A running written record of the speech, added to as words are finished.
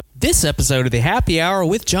This episode of the Happy Hour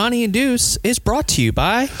with Johnny and Deuce is brought to you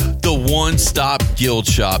by the One Stop Guild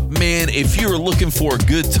Shop. Man, if you're looking for a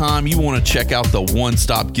good time, you want to check out the One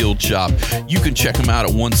Stop Guild Shop. You can check them out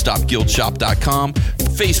at onestopguildshop.com,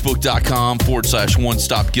 facebook.com/One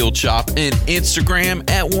Stop Guild Shop, and Instagram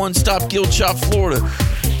at One Stop Guild Shop Florida.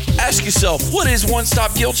 Ask yourself, what is One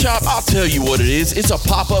Stop Guild Shop? I'll tell you what it is. It's a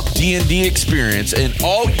pop-up D&D experience, and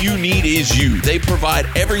all you need is you. They provide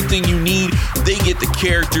everything you need. They get the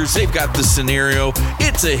characters. They've got the scenario.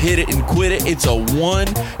 It's a hit it and quit it. It's a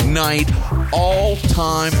one-night,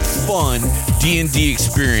 all-time fun D&D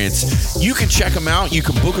experience. You can check them out. You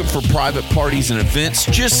can book them for private parties and events.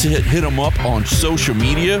 Just hit them up on social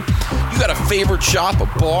media. You got a favorite shop, a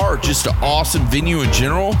bar, or just an awesome venue in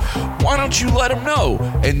general? Why don't you let them know?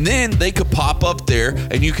 And then they could pop up there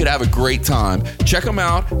and you could have a great time. Check them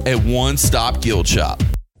out at One Stop Guild Shop.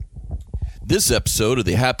 This episode of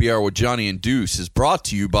the Happy Hour with Johnny and Deuce is brought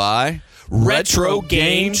to you by Retro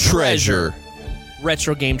Game Treasure.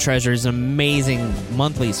 Retro Game Treasure is an amazing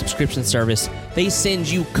monthly subscription service. They send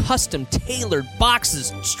you custom tailored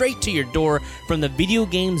boxes straight to your door from the video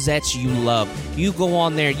games that you love. You go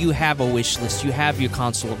on there, you have a wish list, you have your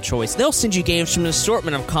console of choice. They'll send you games from an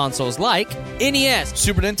assortment of consoles like NES,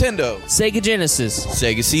 Super Nintendo, Sega Genesis,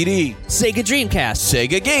 Sega CD, Sega Dreamcast,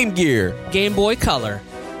 Sega Game Gear, Game Boy Color,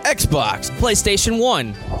 Xbox, PlayStation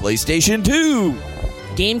 1, PlayStation 2,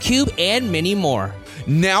 GameCube, and many more.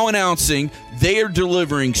 Now announcing they are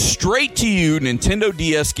delivering straight to you Nintendo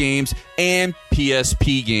DS games and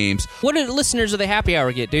PSP games. What do the listeners of the Happy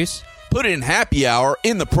Hour get, Deuce? Put in Happy Hour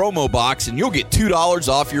in the promo box and you'll get $2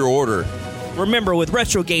 off your order. Remember, with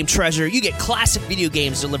Retro Game Treasure, you get classic video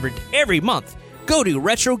games delivered every month. Go to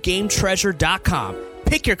RetroGameTreasure.com.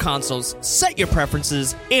 Pick your consoles, set your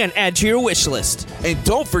preferences, and add to your wish list. And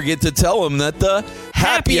don't forget to tell them that the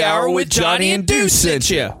Happy Hour with Johnny and Deuce sent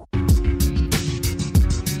you.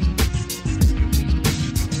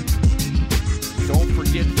 Don't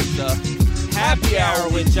forget that the Happy Hour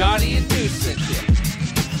with Johnny and Deuce sent you.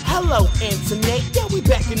 Hello, Internet. Yeah, we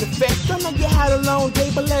back in effect. I know you had a long day,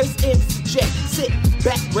 but let's interject. Sit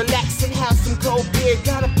back, relax, and have some cold beer.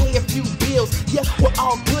 Gotta pay a few bills. Yeah, we're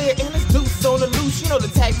all clear, and let's Deuce on the loose. You know the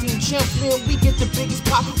tag team champs, man. We get the biggest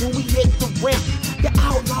pop when we hit the ramp. The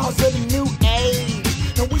outlaws of the new age,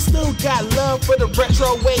 and we still got love for the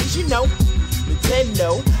retro ways. You know,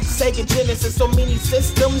 Nintendo, Sega Genesis, so many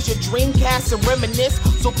systems, your Dreamcast and reminisce.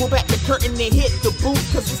 So pull back the curtain and hit the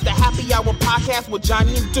booth, cause it's the Happy Hour podcast with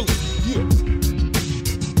Johnny and Deuce. Yeah.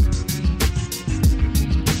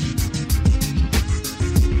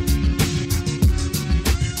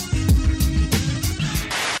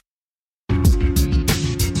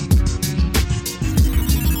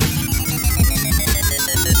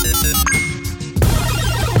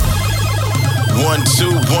 One,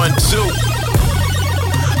 two, 1, 2.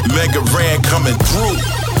 Mega Ran coming through.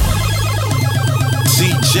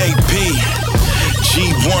 TJP,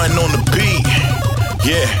 G1 on the beat.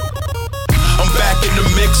 Yeah. I'm back in the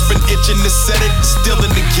mix, been itching to set it, still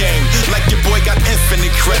in the game. Like your boy got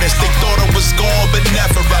infinite credits. They thought I was gone, but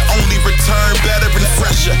never. I only return better and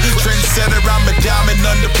fresher. Trendsetter, I'm a diamond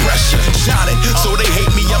under pressure. Shining, so they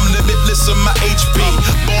hate me, I'm limitless on my HP.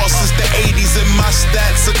 Boss since the 80s and my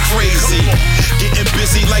stats are crazy. Getting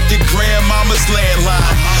busy like your grandmama's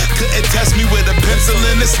landline. Couldn't test me with a pencil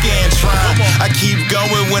and a Scantron. I keep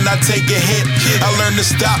going when I take a hit. I learned to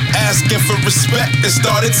stop asking for respect and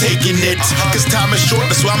started taking it. Cause time is short,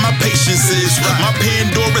 that's why my patience is. My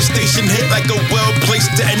Pandora station hit like a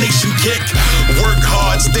well-placed detonation kick. Work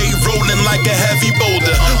hard, stay rolling like a heavy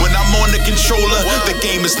boulder. When I'm on the controller, the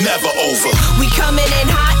game is never over. We coming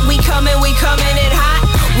in hot, we coming in hot.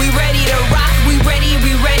 We ready to rock, we ready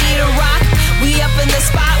to rock. We up in the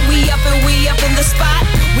spot, we up in the spot.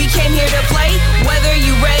 We came here to play, whether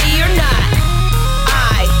you ready or not.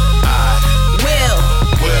 I will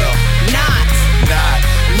not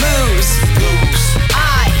lose.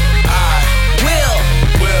 I will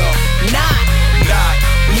not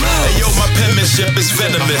lose. Hey yo, my penmanship is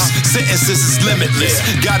venomous. Sentences is limitless.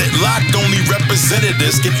 Got it locked, only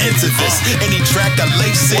representatives get into this. Any track I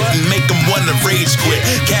lace it and make them wanna rage quit.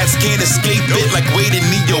 Cats can't escape it like waiting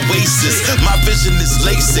in the Oasis. My vision is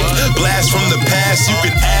LASIK. Blast from the past, you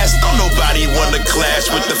can ask. Don't nobody wanna clash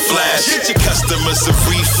with the Flash. Get your customers a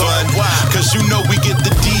refund. Cause you know we get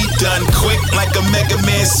the deed done quick like a Mega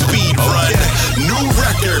Man speed run. New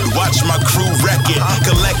record, watch my crew wreck it.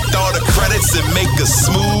 Collect all the credits and make a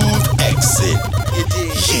smooth exit.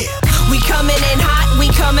 Yeah. We coming in hot, we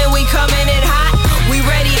coming in hot. We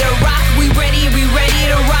ready to rock, we ready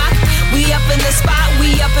to rock. We up in the spot,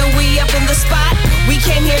 we up in the spot. We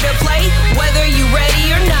came here to play, whether you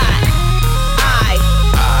ready or not.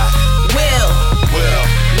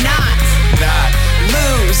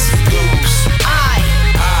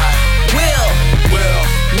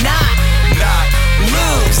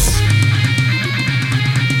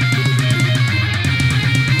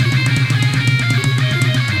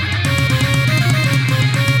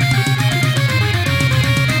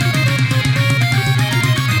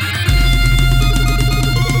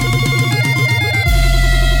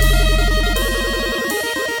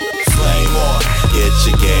 Get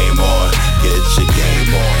your game on. Get your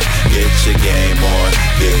game on. Get your game on.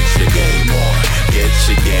 Get your game on. Get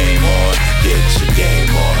your game on. Get your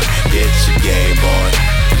game on. Get your game on.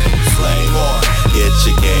 Flame on. Get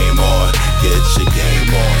your game on. Get your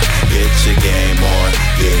game on. Get your game on.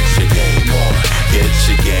 Get your game on. Get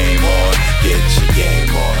your game on. Get your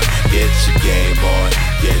game on. Get your game on.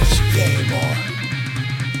 Get your game on.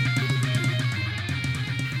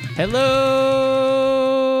 Hello,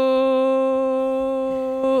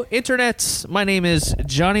 Internet. My name is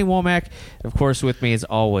Johnny Womack. Of course, with me as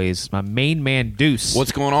always, my main man, Deuce.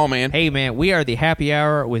 What's going on, man? Hey, man, we are the Happy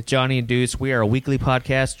Hour with Johnny and Deuce. We are a weekly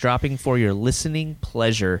podcast dropping for your listening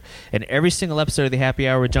pleasure. And every single episode of the Happy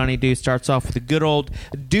Hour with Johnny and Deuce starts off with a good old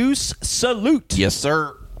Deuce salute. Yes,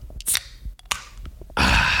 sir.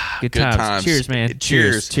 Good times. Cheers, man.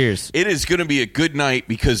 Cheers. It is going to be a good night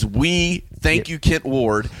because we, thank you, Kent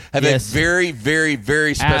Ward, have a very, very,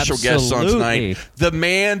 very special guest on tonight. The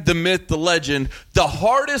man, the myth, the legend, the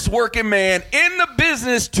hardest working man in the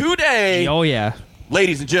business today. Oh, yeah.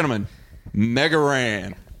 Ladies and gentlemen, Mega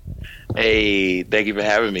Ran. Hey, thank you for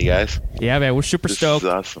having me, guys. Yeah, man, we're super stoked. This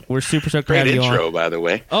is awesome. We're super stoked to Great have you intro, on. by the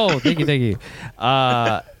way. Oh, thank you.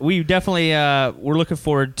 We definitely we're looking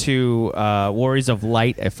forward to Warriors of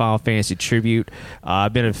Light, a Final Fantasy tribute.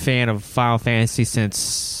 I've been a fan of Final Fantasy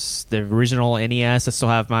since the original NES. I still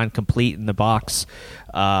have mine complete in the box.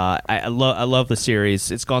 I love the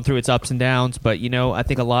series. It's gone through its ups and downs, but I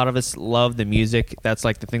think a lot of us love the music. That's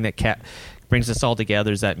like the thing that brings us all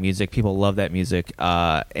together, is that music. People love that music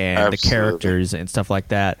and Absolutely. the characters and stuff like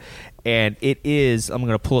that. And it is, I'm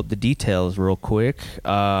going to pull up the details real quick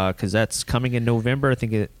because that's coming in November. I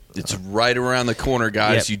think It's right around the corner,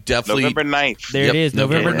 guys. Yep. You definitely... November 9th. there it is,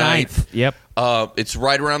 November 9th. Yep. It's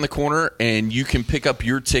right around the corner, and you can pick up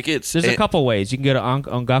your tickets. There's a couple ways. You can go to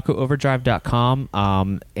ongakuoverdrive.com,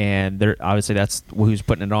 and obviously that's who's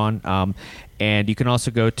putting it on. And you can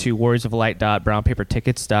also go to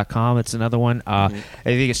warriorsoflight.brownpapertickets.com. It's another one. I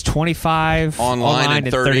think it's $25 online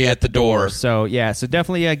and 30 at the door. So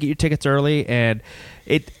definitely get your tickets early. And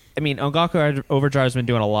Ongaku Overdrive has been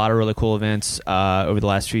doing a lot of really cool events over the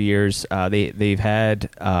last few years. They've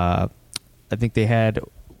had, I think they had,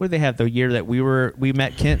 what did they have the year that we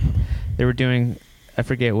met Kent? They were doing, I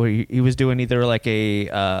forget what he was doing, either like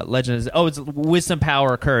a Legend of, it's Wisdom,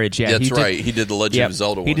 Power, Courage. Yeah, that's right. He did the Legend of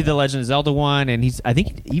Zelda one. He did the Legend of Zelda one, and I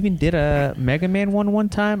think he even did a Mega Man one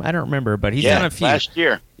time. I don't remember, but he's done a few. Last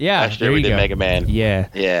year. Yeah, last year we did Mega Man. Yeah.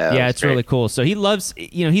 It's great. really cool. So he loves,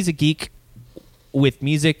 he's a geek with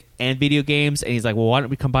music and video games, and he's like, well, why don't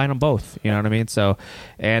we combine them both? You know what I mean? So,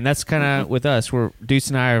 and that's kind of with us. Deuce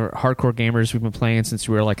and I are hardcore gamers. We've been playing since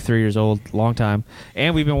we were like 3 years old, long time,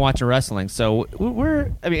 and we've been watching wrestling. So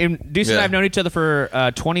Deuce and I have known each other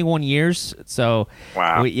for 21 years. So,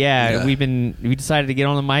 wow. we decided to get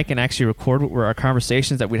on the mic and actually record our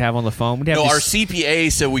conversations that we'd have on the phone. Our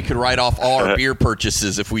CPA said we could write off all our beer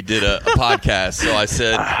purchases if we did a podcast. So I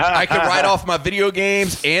said I could write off my video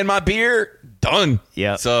games and my beer. Done.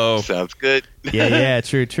 Yeah. So sounds good. Yeah.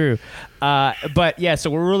 True. But yeah,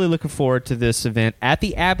 so we're really looking forward to this event at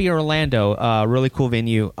the Abbey Orlando. Really cool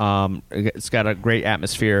venue. It's got a great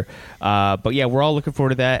atmosphere. But yeah, we're all looking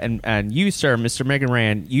forward to that. And you, sir, Mr. Megan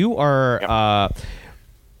Rand, you are.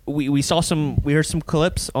 We heard some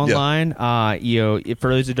clips online. For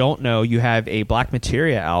those who don't know, you have a Black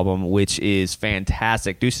Materia album, which is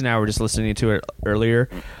fantastic. Deuce and I were just listening to it earlier.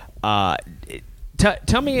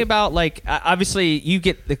 Tell me about, like, obviously you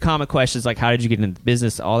get the common questions like, how did you get into the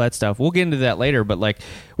business, all that stuff. We'll get into that later, but like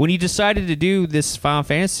when you decided to do this Final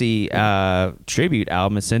Fantasy tribute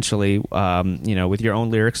album, essentially, with your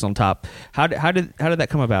own lyrics on top, how did that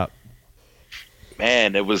come about?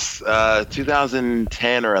 Man, it was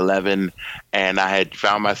 2010 or 11, and I had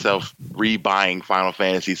found myself rebuying Final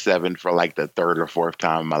Fantasy VII for like the third or fourth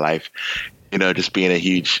time in my life. Just being a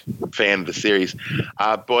huge fan of the series.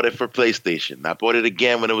 I bought it for PlayStation. I bought it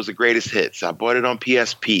again when it was the greatest hits. I bought it on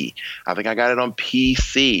PSP. I think I got it on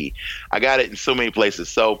PC. I got it in so many places.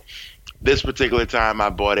 So this particular time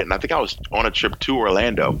I bought it, and I think I was on a trip to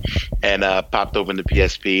Orlando and popped open the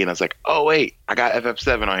PSP, and I was like, oh, wait, I got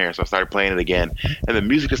FF7 on here. So I started playing it again, and the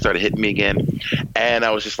music just started hitting me again. And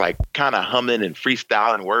I was just like kind of humming and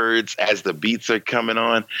freestyling words as the beats are coming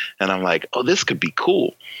on. And I'm like, oh, this could be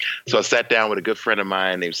cool. So I sat down with a good friend of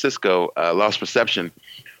mine named Cisco, Lost Perception,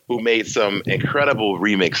 who made some incredible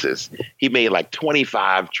remixes. He made like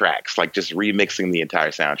 25 tracks, like just remixing the entire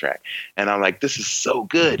soundtrack. And I'm like, this is so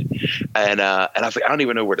good. And I was like, I don't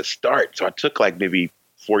even know where to start. So I took like maybe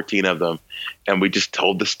 14 of them, and we just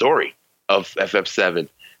told the story of FF7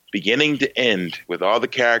 beginning to end, with all the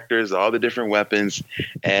characters, all the different weapons,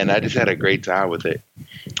 and I just had a great time with it.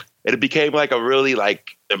 It became like a really like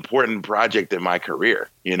important project in my career,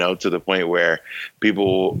 you know, to the point where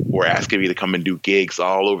people were asking me to come and do gigs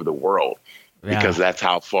all over the world. Yeah. Because that's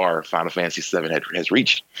how far Final Fantasy VII has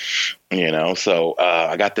reached, you know. So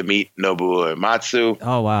I got to meet Nobuo Uematsu.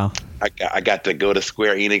 Oh wow! I got to go to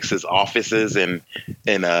Square Enix's offices in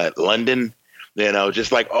London. You know,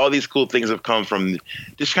 just like all these cool things have come from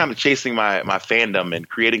just kind of chasing my fandom and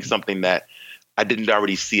creating something that I didn't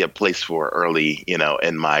already see a place for early, you know,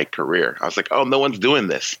 in my career. I was like, oh, no one's doing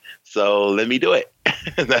this, so let me do it.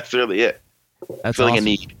 That's really it. That's feeling awesome. a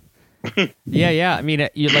need. Yeah. I mean,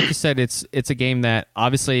 like you said, it's a game that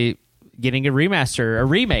obviously getting a remaster, a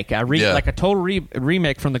remake, like a total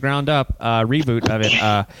remake from the ground up, reboot of it.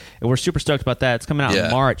 And we're super stoked about that. It's coming out in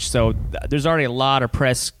March, so there's already a lot of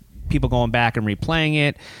press, people going back and replaying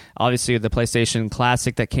it. Obviously, the PlayStation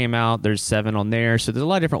Classic that came out, there's 7 on there, so there's a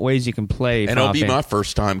lot of different ways you can play. And it'll be my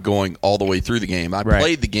first time going all the way through the game. I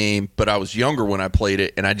played the game, but I was younger when I played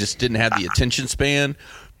it, and I just didn't have the attention span.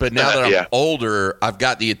 But now that I'm older, I've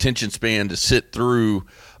got the attention span to sit through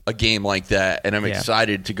a game like that, and I'm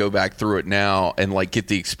excited to go back through it now and like get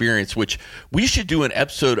the experience. Which we should do an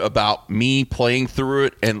episode about me playing through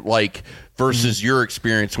it and like versus your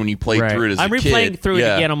experience when you played through it as a kid. I'm replaying through it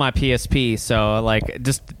again on my PSP, so like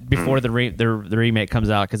just before the remake comes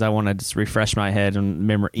out, because I want to just refresh my head and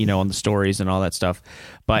remember, you know, on the stories and all that stuff.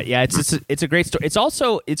 But yeah, it's a great story.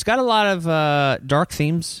 It's got a lot of dark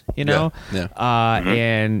themes, you know,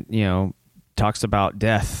 and you know, talks about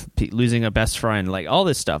death, losing a best friend, like all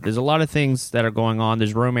this stuff. There's a lot of things that are going on.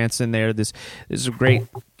 There's romance in there. There's great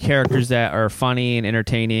characters that are funny and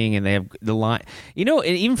entertaining, and they have the line. You know,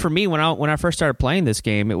 and even for me, when I first started playing this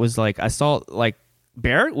game, it was like I saw like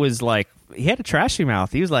Barrett was like, he had a trashy mouth.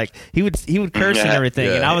 He was like, he would curse and everything,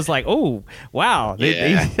 and I was like, oh wow.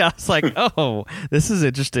 I was like, oh, this is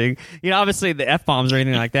interesting. You know, obviously the F-bombs or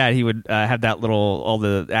anything like that, he would have that all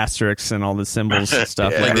the asterisks and all the symbols and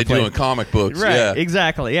stuff, like they do in comic books. Right? Yeah,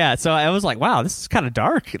 exactly. Yeah. So I was like, wow, this is kind of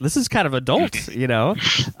dark. This is kind of adult. You know,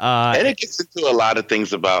 and it gets into a lot of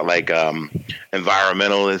things about like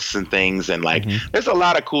environmentalists and things, and like there's a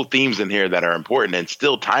lot of cool themes in here that are important and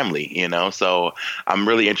still timely. You know, so I'm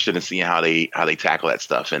really interested in seeing how they tackle that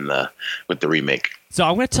stuff with the remake. So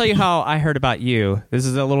I'm going to tell you how I heard about you. This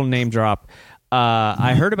is a little name drop.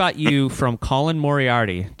 I heard about you from Colin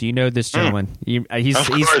Moriarty. Do you know this gentleman? He's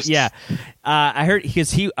I heard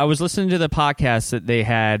because I was listening to the podcast that they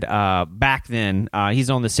had back then.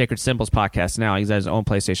 He's on the Sacred Symbols podcast now. He's got his own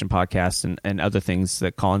PlayStation podcast and other things,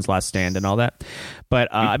 that Colin's Last Stand and all that.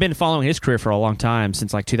 But I've been following his career for a long time,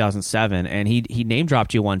 since like 2007. And he name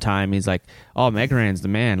dropped you one time. He's like, "Oh, Mega Ran's the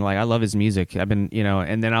man. Like, I love his music. I've been, you know."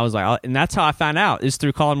 And then I was like, and that's how I found out, is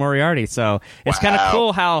through Colin Moriarty. So it's kind of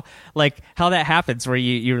cool how that happens, where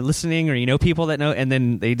you're listening or you know people that know, and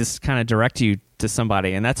then they just kind of direct you to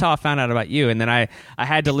somebody. And that's how I found out about you. And then I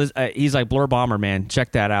had to listen. He's like, Blur Bomber, man,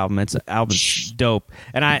 check that album. Album's dope.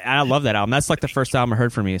 And I love that album. That's like the first album I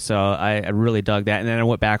heard from you. So I really dug that. And then I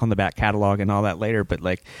went back on the back catalog and all that later. But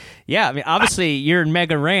like, yeah, I mean, obviously you're in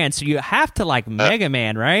Mega Ran, so you have to like Mega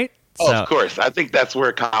Man, right? Oh, of course. I think that's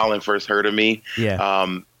where Colin first heard of me. Yeah.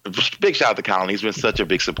 Big shout out to Colin. He's been such a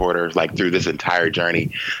big supporter like through this entire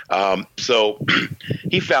journey. So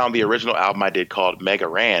he found the original album I did called Mega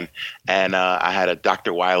Ran, and I had a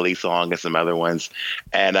Dr. Wily song and some other ones.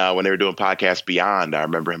 And when they were doing Podcast Beyond, I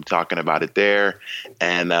remember him talking about it there.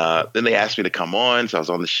 And then they asked me to come on, so I was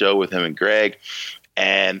on the show with him and Greg,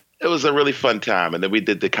 and it was a really fun time. And then we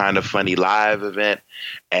did the Kind of Funny live event,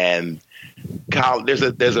 and Colin, there's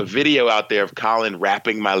a video out there of Colin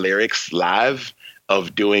rapping my lyrics live,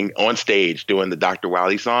 of doing on stage, doing the Dr.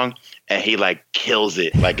 Wily song, and he like kills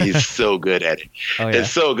it. Like, he's so good at it. Oh, yeah.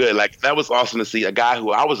 It's so good. Like, that was awesome to see a guy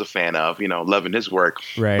who I was a fan of, you know, loving his work,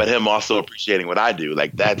 but him also appreciating what I do.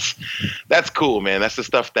 Like, that's cool, man. That's the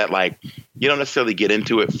stuff that like you don't necessarily get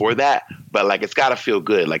into it for that, but like it's got to feel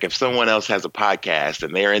good. Like, if someone else has a podcast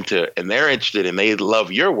and they're interested and they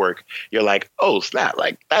love your work, you're like, oh snap,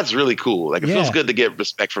 like that's really cool. Like, it feels good to get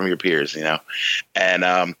respect from your peers, you know.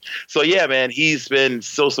 And so yeah, man, he's been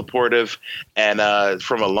so supportive, and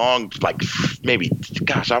from a long, like maybe,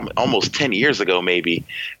 gosh, I'm almost 10 years ago maybe,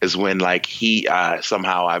 is when like he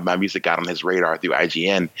somehow my music got on his radar through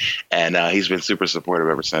IGN, and he's been super supportive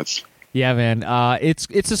ever since. Yeah, man. It's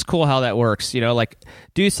just cool how that works. You know, like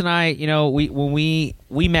Deuce and I, you know, when we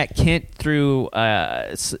we met Kent through. How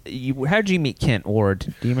did you meet Kent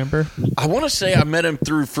Ward? Do you remember? I want to say I met him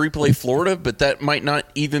through Free Play Florida, but that might not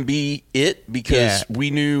even be it because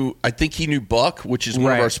I think he knew Buck, which is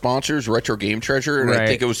one of our sponsors, Retro Game Treasure, and I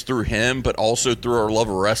think it was through him, but also through our love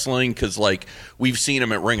of wrestling because like we've seen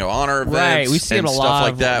him at Ring of Honor events, we've seen him a stuff lot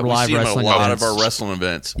like that. We've seen him at a lot of our wrestling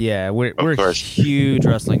events. Yeah, we're huge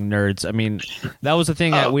wrestling nerds. I mean, that was the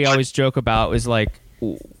thing that we always joke about is like.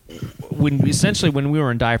 When we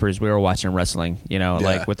were in diapers, we were watching wrestling,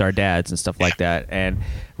 like with our dads and stuff like that. And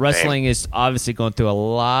wrestling is obviously going through a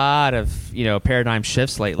lot of, paradigm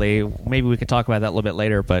shifts lately. Maybe we could talk about that a little bit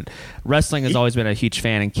later, but wrestling has always been a huge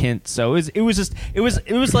fan in Kent. So it was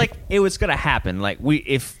like it was going to happen. Like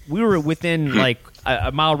if we were within like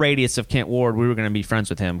a mile radius of Kent Ward, we were going to be friends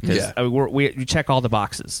with him because we check all the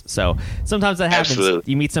boxes. So sometimes that happens.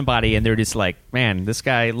 Absolutely. You meet somebody and they're just like, man, this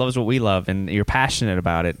guy loves what we love, and you're passionate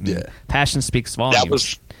about it. Passion speaks volumes. That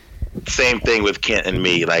was same thing with Kent and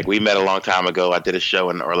me. Like we met a long time ago. I did a show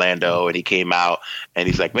in Orlando, and he came out and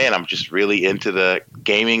he's like, "Man, I'm just really into the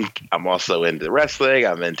gaming. I'm also into wrestling.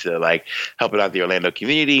 I'm into like helping out the Orlando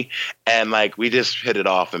community." And like we just hit it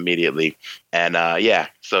off immediately. And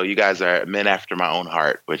so you guys are men after my own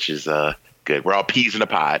heart, which is good. We're all peas in a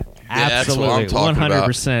pod. Absolutely, that's what I'm talking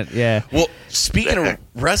 100%. about. Yeah. Well, speaking of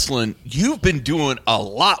wrestling, you've been doing a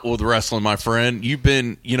lot with wrestling, my friend. You've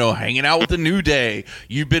been, hanging out with the New Day.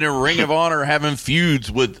 You've been in Ring of Honor having feuds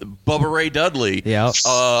with Bubba Ray Dudley. Yeah.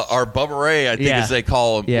 Or Bubba Ray, I think as they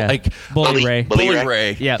call him. Yeah. Like Bully Ray. Bully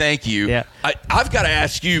Ray. Yeah. Thank you. Yeah. I've got to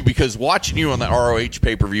ask you because watching you on the ROH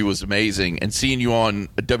pay-per-view was amazing, and seeing you on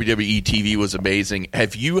WWE TV was amazing.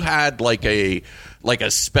 Have you had like a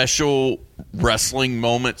special wrestling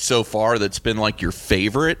moment so far that's been like your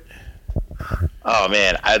favorite? Oh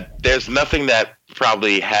man, there's nothing that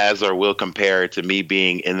probably has or will compare to me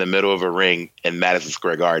being in the middle of a ring in Madison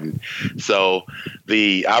Square Garden. So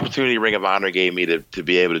the opportunity Ring of Honor gave me to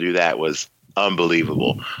be able to do that was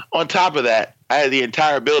unbelievable. On top of that, I had the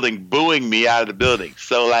entire building booing me out of the building.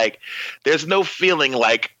 So like, there's no feeling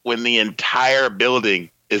like when the entire building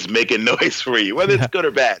is making noise for you, whether it's good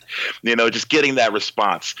or bad, just getting that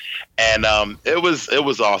response. And it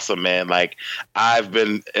was awesome, man. Like I've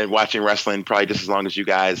been watching wrestling probably just as long as you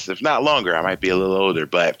guys, if not longer. I might be a little older,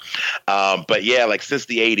 but yeah, like since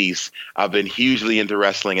the 80s, I've been hugely into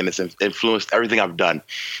wrestling, and it's influenced everything I've done.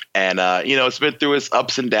 And it's been through its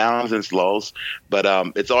ups and downs and its lulls, but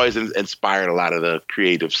it's always inspired a lot of the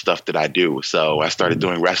creative stuff that I do. So I started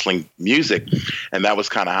doing wrestling music, and that was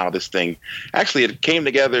kind of how this thing actually it came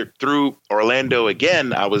together through Orlando.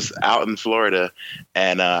 Again, I was out in Florida,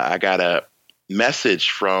 and I got a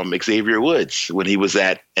message from Xavier Woods when he was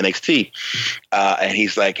at NXT, and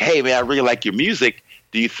he's like, "Hey man, I really like your music.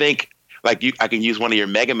 Do you think I can use one of your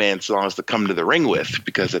Mega Man songs to come to the ring with?"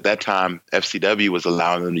 Because at that time, FCW was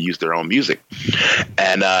allowing them to use their own music.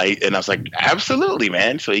 And I was like, absolutely,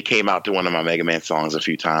 man. So he came out to one of my Mega Man songs a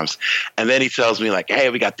few times. And then he tells me like,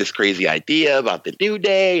 "Hey, we got this crazy idea about the New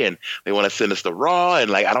Day, and they want to send us to Raw.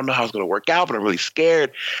 And like, I don't know how it's going to work out, but I'm really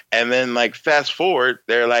scared." And then like, fast forward,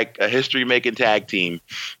 they're like a history-making tag team,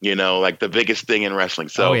 like the biggest thing in wrestling.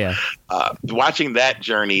 So watching that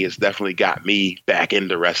journey has definitely got me back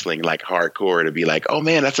into wrestling, like hardcore, to be like, oh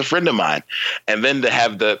man, that's a friend of mine. And then to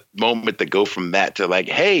have the moment to go from that to like,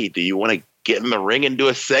 hey, do you want to get in the ring and do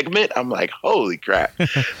a segment? I'm like, holy crap.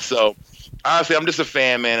 So honestly, I'm just a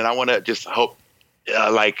fan, man. And I want to just hope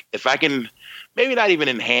like if I can maybe not even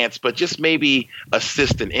enhance, but just maybe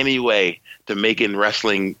assist in any way to making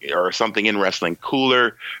wrestling or something in wrestling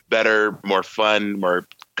cooler, better, more fun, more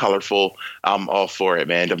colorful. I'm all for it,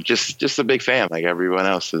 man. I'm just a big fan like everyone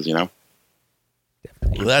else is, Well,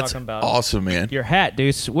 that's awesome, man. Your hat,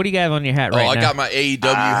 Deuce. What do you have on your hat right now? I got my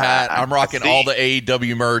AEW hat. I'm rocking all the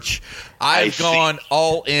AEW merch. I've gone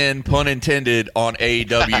all in, pun intended, on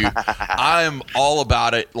AEW. I'm all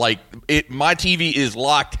about it. Like my TV is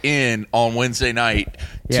locked in on Wednesday night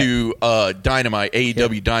to Dynamite,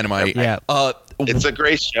 AEW Dynamite. Yeah. It's a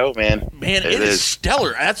great show, man. Man, it is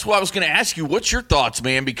stellar. That's why I was going to ask you, what's your thoughts,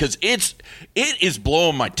 man? Because it is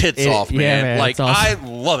blowing my tits off, man. Man, like, awesome. I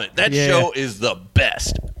love it. That show is the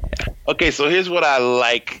best. Okay, so here's what I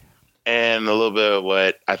like and a little bit of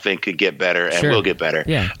what I think could get better and will get better.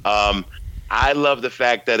 Yeah. I love the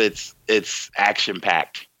fact that it's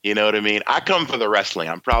action-packed. You know what I mean? I come for the wrestling.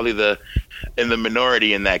 I'm probably in the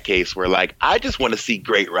minority in that case where like I just want to see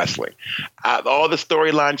great wrestling. All the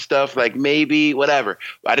storyline stuff, like maybe whatever.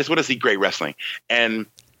 I just want to see great wrestling. And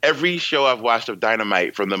every show I've watched of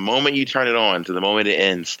Dynamite, from the moment you turn it on to the moment it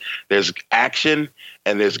ends, there's action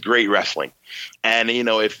and there's great wrestling. And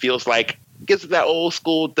it feels like gives it that old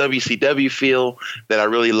school WCW feel that I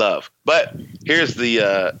really love. But here's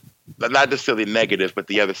the not necessarily negative, but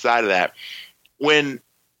the other side of that. When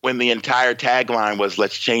the entire tagline was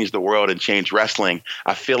 "Let's change the world and change wrestling,"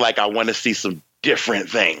 I feel like I want to see some different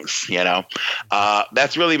things.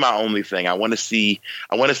 That's really my only thing. I want to see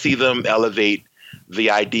them elevate the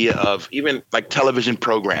idea of even like television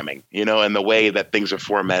programming, and the way that things are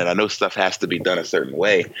formatted. I know stuff has to be done a certain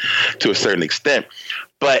way to a certain extent,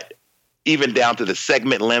 but even down to the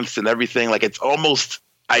segment lengths and everything, like it's almost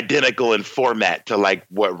identical in format to like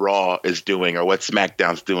what Raw is doing or what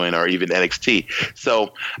SmackDown's doing or even NXT.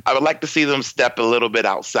 So I would like to see them step a little bit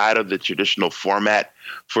outside of the traditional format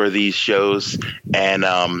for these shows. And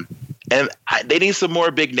they need some more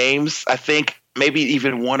big names. I think maybe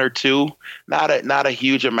even one or two, not a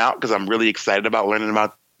huge amount, because I'm really excited about learning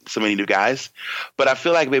about so many new guys, but I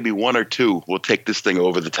feel like maybe one or two will take this thing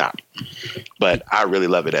over the top. But I really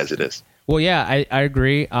love it as it is. Well, yeah, I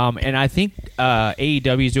agree. And I think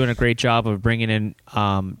AEW is doing a great job of bringing in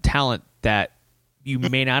talent that you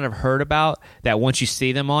may not have heard about, that once you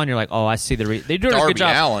see them on, you're like, oh, I see they're doing a good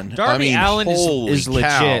job. Darby Allin is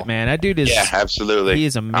legit, man. That dude is... Yeah, absolutely. He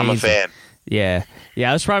is amazing. I'm a fan. Yeah.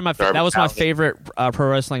 That was probably my favorite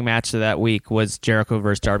pro wrestling match of that week was Jericho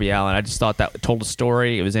versus Darby Allin. I just thought that told a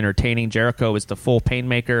story. It was entertaining. Jericho was the full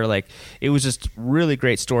painmaker. Like, it was just really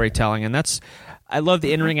great storytelling, and I love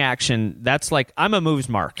the in-ring action. That's like, I'm a moves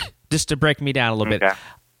mark, just to break me down a little bit.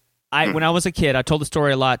 When I was a kid, I told the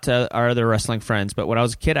story a lot to our other wrestling friends, but when I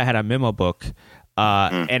was a kid, I had a memo book,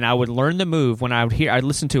 and I would learn the move when I'd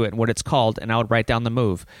listen to it and what it's called, and I would write down the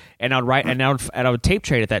move. And I would tape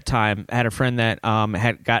trade at that time. I had a friend that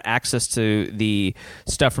had got access to the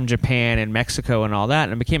stuff from Japan and Mexico and all that,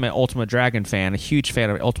 and I became an Ultimate Dragon fan, a huge fan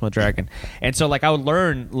of Ultimate Dragon. And so, like, I would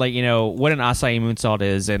learn, like, what an Asai moonsault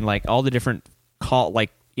is, and like all the different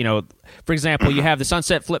for example, you have the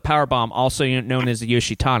Sunset Flip Powerbomb, also known as the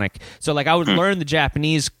Yoshitonic. So, like, I would learn the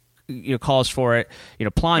Japanese calls for it,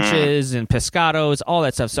 planches and pescados, all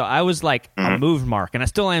that stuff. So I was like a move mark, and I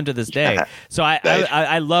still am to this day. So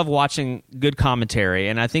I love watching good commentary,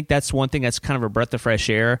 and I think that's one thing that's kind of a breath of fresh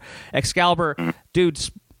air. Excalibur, dude,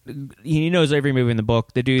 he knows every move in the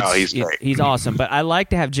book. The dude's he's awesome. But I like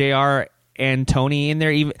to have JR and Tony in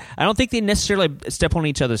there. Even I don't think they necessarily step on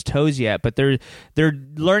each other's toes yet, but they're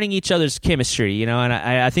learning each other's chemistry, and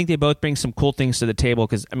I think they both bring some cool things to the table.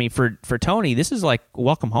 Because I mean, for Tony, this is like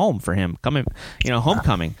welcome home for him, homecoming,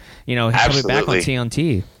 coming back on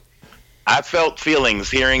TNT. I felt feelings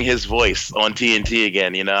hearing his voice on TNT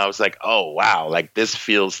again. I was like, oh wow, like this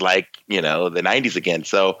feels like the 90s again.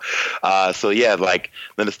 So yeah, like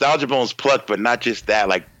the nostalgia bones plucked, but not just that,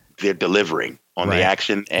 like they're delivering on the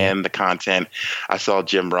action and the content. I saw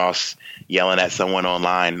Jim Ross yelling at someone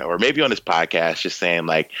online, or maybe on his podcast, just saying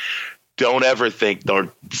like, don't ever say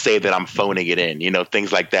that I'm phoning it in,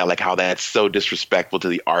 things like that, like how that's so disrespectful to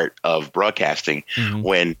the art of broadcasting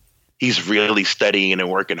when he's really studying and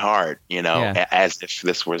working hard, as if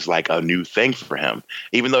this was like a new thing for him,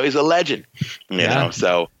 even though he's a legend, you know?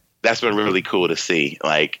 So that's been really cool to see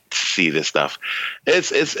this stuff.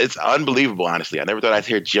 It's unbelievable, honestly. I never thought I'd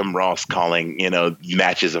hear Jim Ross calling,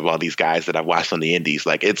 matches of all these guys that I've watched on the indies.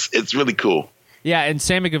 Like it's really cool. Yeah, and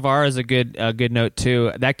Sammy Guevara is a good note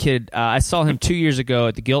too. That kid, I saw him 2 years ago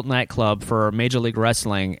at the Guilt nightclub for Major League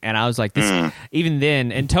Wrestling, and I was like, this. Even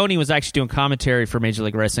then, and Tony was actually doing commentary for Major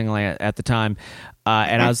League Wrestling at the time,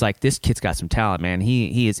 and I was like, this kid's got some talent, man.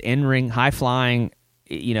 He is in ring, high flying.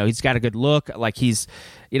 He's got a good look. Like he's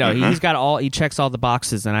he checks all the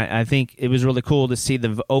boxes, and I think it was really cool to see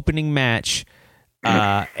the opening match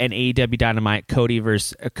and AEW Dynamite, Cody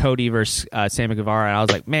versus Sammy Guevara, and I was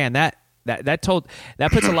like, man, that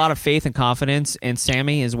puts a lot of faith and confidence in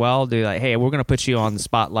Sammy as well. To like, hey, we're going to put you on the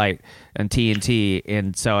spotlight on TNT,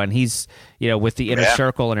 and he's with the inner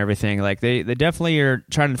circle and everything. Like they definitely are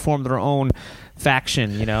trying to form their own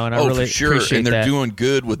faction, and I really for sure. appreciate and they're that. doing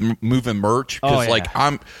good with moving merch because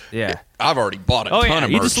I've already bought a ton of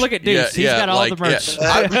merch. You just look at dudes. He's got all the merch.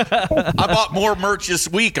 I bought more merch this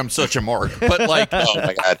week. I'm such a mark. But like, oh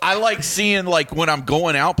my God. I like seeing like when I'm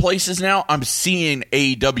going out places now, I'm seeing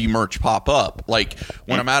AEW merch pop up. Like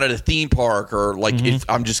when I'm out at a theme park or like if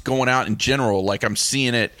I'm just going out in general, like I'm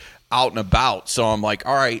seeing it out and about. So I'm like,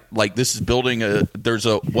 all right, like this is there's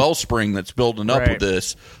a wellspring that's building up with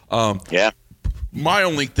this. My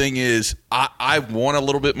only thing is I want a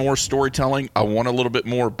little bit more storytelling. I want a little bit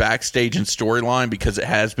more backstage and storyline because it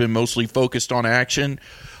has been mostly focused on action.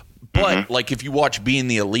 But like if you watch Being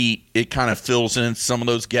the Elite, it kind of fills in some of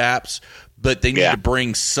those gaps. But they need to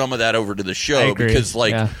bring some of that over to the show because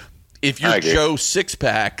like if you're Joe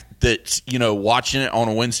Sixpack, that's, watching it on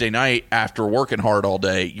a Wednesday night after working hard all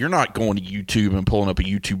day, you're not going to YouTube and pulling up a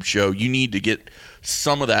YouTube show. You need to get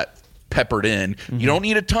some of that peppered in. You don't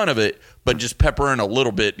need a ton of it, but just pepper in a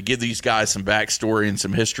little bit to give these guys some backstory and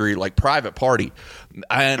some history, like Private Party.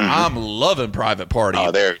 And I'm loving Private Party.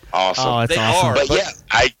 Oh, they're awesome. Oh, it's They awesome. are. But yeah,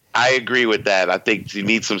 I agree with that. I think you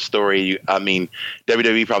need some story. I mean,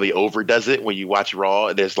 WWE probably overdoes it when you watch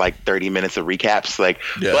Raw. There's like 30 minutes of recaps.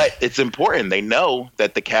 But it's important. They know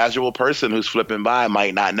that the casual person who's flipping by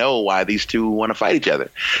might not know why these two want to fight each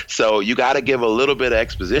other. So you got to give a little bit of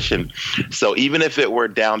exposition. So even if it were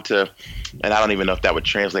down to, and I don't even know if that would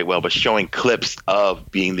translate well, but showing clips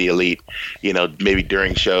of being the Elite, maybe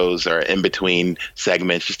during shows or in between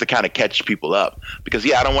segments, just to kind of catch people up. Because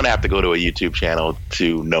I don't want to have to go to a YouTube channel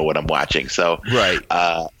to know what I'm watching. So Right.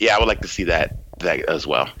 I would like to see that as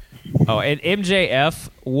well. Oh, and MJF,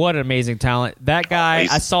 what an amazing talent! That guy,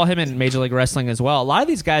 I saw him in Major League Wrestling as well. A lot of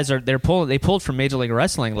these guys they pulled from Major League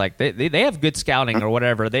Wrestling. Like they have good scouting or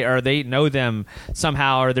whatever. They know them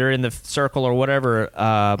somehow, or they're in the circle or whatever.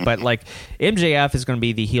 But like MJF is going to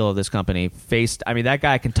be the heel of this company. That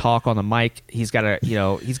guy can talk on the mic. He's good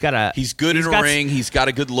in a ring. He's got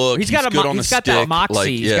a good look. He's got that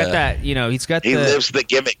moxie. He's got that. He lives the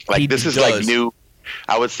gimmick. This is does. like new.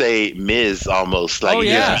 I would say Miz almost.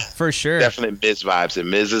 For sure. Definite Miz vibes. And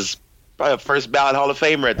Miz is probably a first ballot Hall of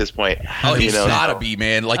Famer at this point. Oh, he's gotta be,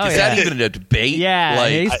 man. Is that even a debate? Yeah,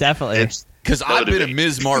 he's definitely. Because I've been a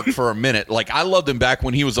Miz mark for a minute. I loved him back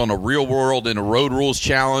when he was on a Real World and a Road Rules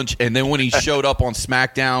challenge, and then when he showed up on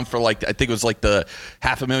SmackDown for I think it was the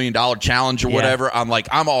 $500,000 challenge or whatever. I'm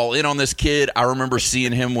I'm all in on this kid. I remember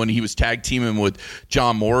seeing him when he was tag teaming with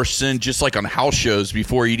John Morrison, just on house shows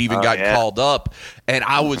before he'd even got called up, and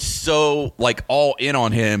I was so all in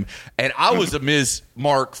on him. And I was a Miz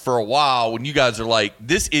mark for a while when you guys are like,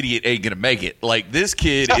 this idiot ain't gonna make it. This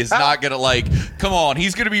kid is not gonna come on,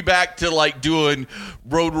 he's gonna be back to doing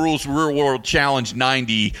Road Rules Real World Challenge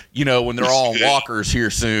 90, when they're all on walkers here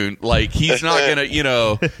soon. He's not gonna,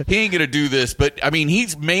 he ain't gonna do this. But I mean,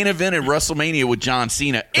 he's main evented WrestleMania with John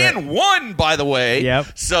Cena and won, by the way.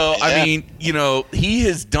 Yep. So I mean, he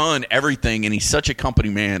has done everything, and he's such a company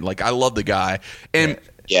man. I love the guy, and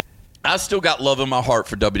I still got love in my heart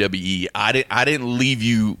for WWE. I didn't leave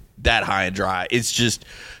you that high and dry. It's just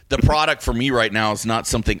the product for me right now is not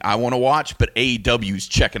something I want to watch, but AEW's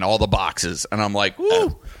checking all the boxes, and I'm like,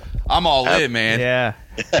 woo, I'm all in, man.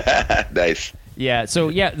 Yeah. Nice. Yeah.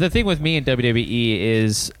 So the thing with me and WWE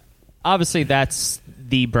is obviously that's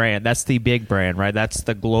the brand, that's the big brand, right? That's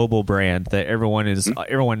the global brand that everyone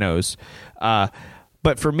knows.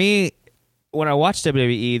 But for me, when I watch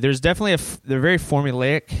WWE, there's definitely they're very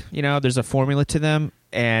formulaic. There's a formula to them,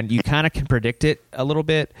 and you kind of can predict it a little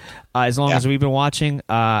bit as long as we've been watching.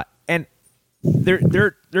 And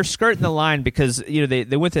they're skirting the line because they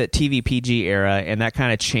went to the TV PG era, and that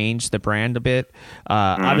kind of changed the brand a bit.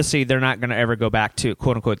 Obviously, they're not going to ever go back to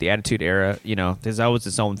quote unquote the Attitude Era. There's always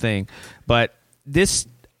its own thing, but this.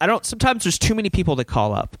 Sometimes there's too many people to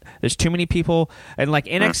call up. There's too many people. And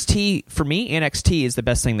NXT, for me, NXT is the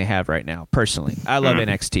best thing they have right now, personally. I love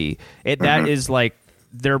NXT. That is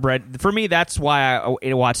their bread. For me, that's why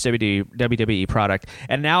I watch WWE product.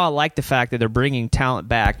 And now I like the fact that they're bringing talent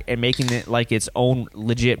back and making it its own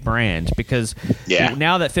legit brand. Because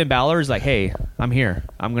now that Finn Balor is hey, I'm here.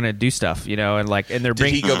 I'm going to do stuff, and they're bringing.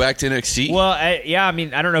 Did he go back to NXT? Well, I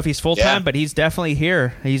mean, I don't know if he's full-time, but he's definitely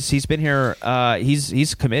here. He's been here.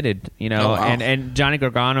 He's committed, Oh, wow. And Johnny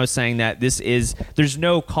Gargano is saying that there's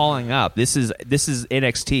no calling up. This is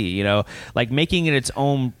NXT, making it its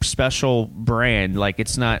own special brand.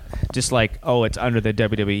 It's not just it's under the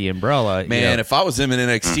WWE umbrella. Man, if I was him in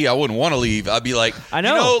NXT, I wouldn't want to leave. I'd be like, I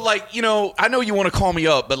know, I know you want to call me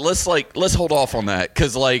up, but let's hold off on that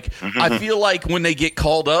because I feel like when they get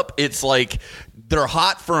called up, it's they're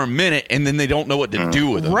hot for a minute and then they don't know what to do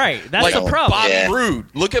with them. Right, that's the problem. Bobby Roode.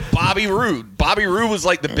 Look at Bobby Roode. Bobby Roode was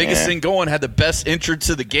the biggest thing going, had the best entrance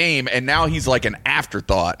to the game, and now he's an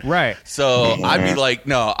afterthought. Right. So I'd be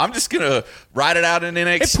no, I'm just gonna ride it out in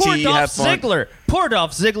NXT. Poor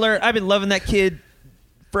Dolph Ziggler. I've been loving that kid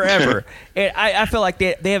forever. And I feel like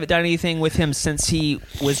they haven't done anything with him since he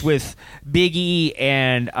was with Big E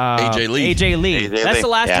and AJ Lee. That's the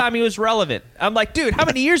last time he was relevant. I'm dude, how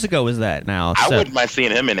many years ago was that now? I wouldn't mind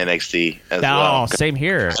seeing him in NXT as well. Same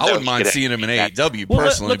here. I wouldn't mind seeing him in AEW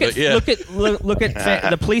personally. Look at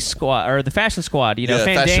the police squad or the fashion squad.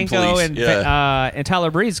 Fandango and Tyler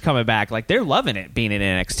Breeze coming back. They're loving it being in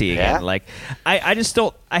NXT again. I just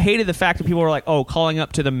don't. I hated the fact that people were calling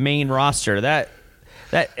up to the main roster.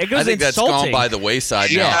 It goes I think that's insulting. gone by the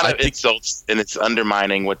wayside now. Yeah, I it think insults and it's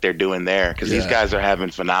undermining what they're doing there because these guys are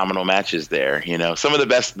having phenomenal matches there. You know, some of the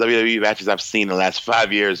best WWE matches I've seen in the last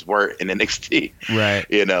 5 years were in NXT. Right.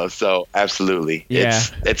 You know, so absolutely. Yeah.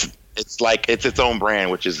 It's like it's its own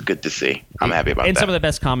brand, which is good to see. I'm happy about and that. some of the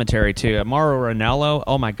best commentary too. Mauro Ranallo,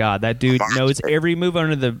 oh my God, that dude knows every move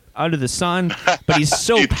under the sun. But he's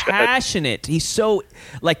so passionate. He's so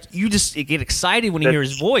like you just get excited when you hear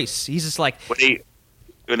his voice. He's just like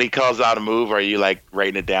when he calls out a move, are you like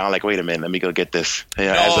writing it down? Like, wait a minute, let me go get this. You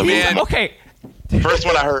know, as a man. move. okay. First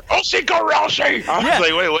one I heard, Orochi. I was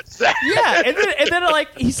like, wait, what's that? Yeah, and then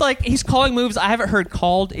he's calling moves I haven't heard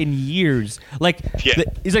called in years. Like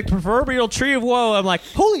he's like proverbial tree of woe. I'm like,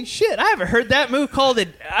 holy shit, I haven't heard that move called.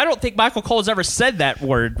 I don't think Michael Cole's ever said that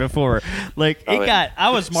word before. Like I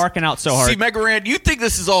was marking out so hard. See, Mega Ran, you think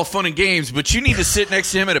this is all fun and games, but you need to sit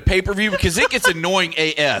next to him at a pay-per-view because it gets annoying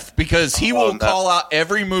AF because he will call out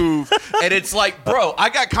every move, and it's like, bro, I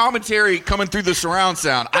got commentary coming through the surround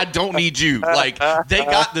sound. I don't need you. Like, they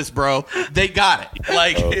got this, bro. They got it.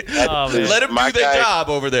 Like, let him do their job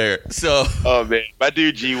over there. So, oh man, my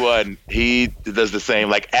dude G1, he does the same.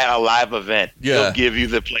 Like at a live event, he'll give you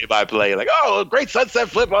the play-by-play. Like, oh, great sunset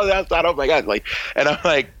flip on the outside. Oh my God! Like, and I'm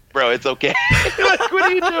like, bro, it's okay. Like, what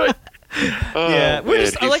are you doing? Yeah, we're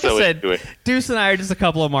just like so I said, Deuce and I are just a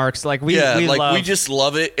couple of marks. Like we just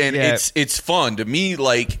love it, and it's fun to me.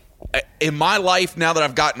 Like in my life now that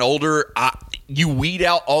I've gotten older, you weed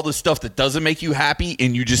out all the stuff that doesn't make you happy,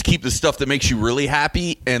 and you just keep the stuff that makes you really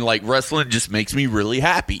happy. And like wrestling just makes me really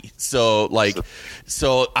happy. So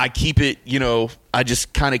I keep it. You know, I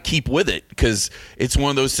just kind of keep with it because it's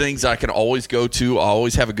one of those things I can always go to. I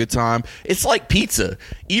always have a good time. It's like pizza.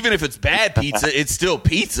 Even if it's bad pizza, it's still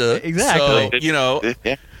pizza. Exactly. So, you know.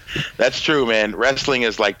 Yeah. That's true, man. Wrestling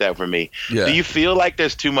is like that for me. Yeah. Do you feel like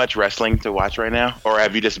there's too much wrestling to watch right now? Or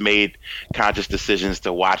have you just made conscious decisions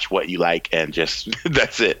to watch what you like and just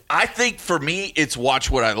that's it? I think for me, it's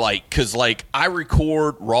watch what I like because, like, I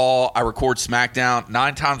record Raw, I record SmackDown.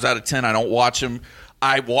 9 times out of 10, I don't watch them.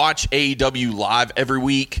 I watch AEW live every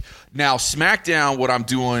week. Now, SmackDown, what I'm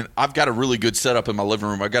doing, I've got a really good setup in my living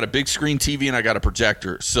room. I've got a big screen TV and I got a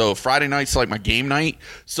projector. So Friday night's like my game night.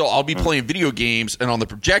 So I'll be playing video games, and on the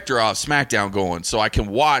projector, I'll have SmackDown going. So I can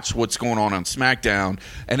watch what's going on SmackDown.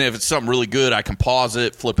 And if it's something really good, I can pause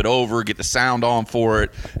it, flip it over, get the sound on for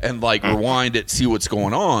it, and like rewind it, see what's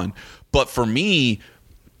going on. But for me,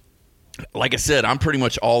 like I said, I'm pretty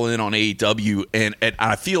much all in on AEW, and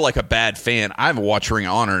I feel like a bad fan. I haven't watched Ring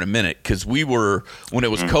of Honor in a minute because we were, when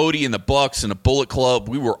it was Cody and the Bucks and the Bullet Club,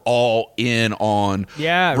 we were all in on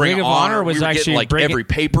Ring of Honor was we were actually getting, like every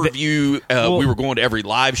pay-per-view. We were going to every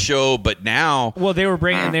live show, but now... Well,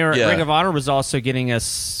 Ring of Honor was also getting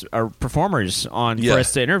us our performers on for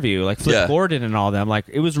us to interview, like Flip Gordon and all them. Like,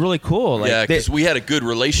 it was really cool. Like, because we had a good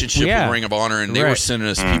relationship with Ring of Honor, and they were sending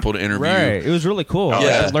us people to interview. Right, it was really cool.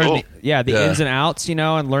 The ins and outs, you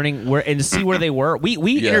know, and learning where and to see where they were.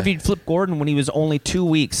 We interviewed Flip Gordon when he was only 2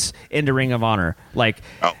 weeks into Ring of Honor. Like,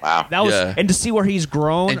 oh wow, that was and to see where he's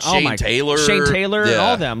grown. And Shane Taylor, and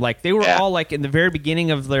all them. Like, they were all like in the very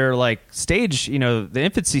beginning of their like stage, you know, the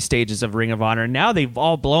infancy stages of Ring of Honor. And now they've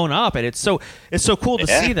all blown up, and it's so cool to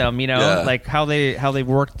see them. You know, like how they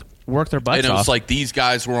worked their butts off. And it was like these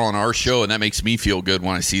guys were on our show, and that makes me feel good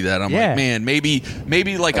when I see that. I'm like, man, maybe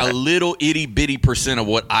like a little itty bitty % of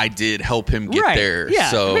what I did help him get there. Yeah,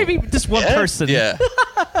 so maybe just one person. Yeah.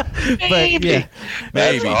 Maybe.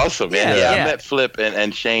 That's awesome, man. Yeah. I met Flip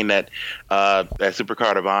and Shane at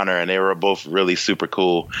Supercard of Honor, and they were both really super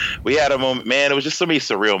cool. We had a moment, man, it was just so many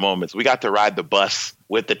surreal moments. We got to ride the bus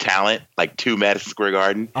with the talent, like to Madison Square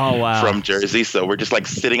Garden from Jersey. So we're just like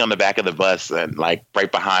sitting on the back of the bus and like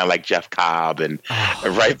right behind like Jeff Cobb and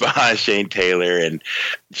right behind Shane Taylor and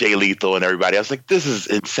Jay Lethal and everybody. I was like, this is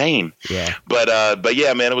insane. Yeah. But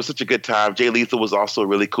yeah, man, it was such a good time. Jay Lethal was also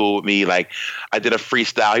really cool with me. Like, I did a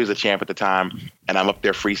freestyle. He was a champ at the time, and I'm up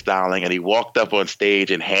there freestyling, and he walked up on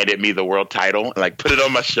stage and handed me the world title and like put it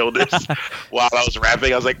on my shoulders while I was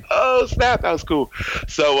rapping. I was like, oh snap, that was cool.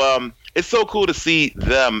 So it's so cool to see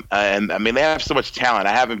them, and I mean, they have so much talent.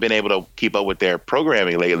 I haven't been able to keep up with their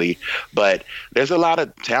programming lately, but there's a lot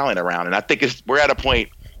of talent around, and I think we're at a point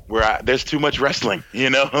where there's too much wrestling, you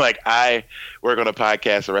know. Like, I work on a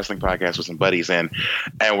wrestling podcast with some buddies, and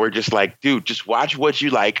we're just like, dude, just watch what you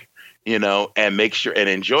like, you know, and make sure and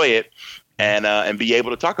enjoy it, and be able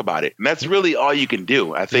to talk about it. And that's really all you can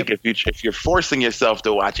do. I think if you're forcing yourself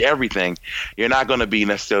to watch everything, you're not going to be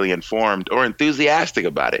necessarily informed or enthusiastic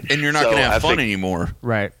about it. And you're not going to have fun anymore.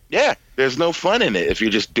 Right. Yeah, there's no fun in it if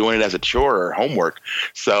you're just doing it as a chore or homework.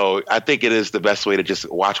 So I think it is the best way to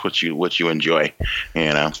just watch what you enjoy,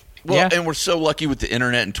 you know. Well, and we're so lucky with the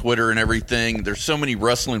internet and Twitter and everything. There's so many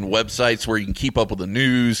wrestling websites where you can keep up with the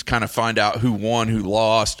news, kind of find out who won, who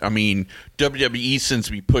lost. I mean, WWE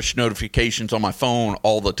sends me push notifications on my phone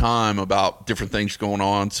all the time about different things going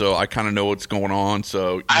on, so I kind of know what's going on.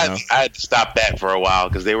 So I had to stop that for a while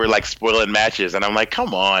because they were like spoiling matches, and I'm like,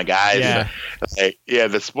 come on, guys. Yeah,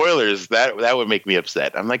 the spoilers, that would make me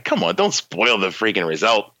upset. I'm like, come on, don't spoil the freaking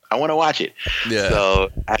result. I want to watch it. Yeah.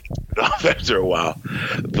 So I had to put it off after a while.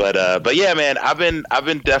 But yeah, man, I've been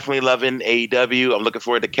definitely loving AEW. I'm looking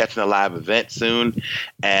forward to catching a live event soon.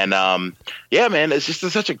 And yeah, man, it's just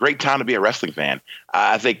such a great time to be a wrestling fan.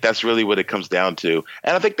 I think that's really what it comes down to.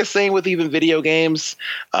 And I think the same with even video games,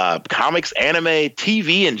 comics, anime,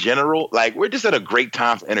 TV in general. Like, we're just at a great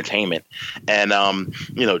time for entertainment. And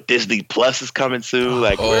you know, Disney Plus is coming soon.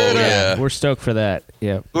 Like, we're stoked for that.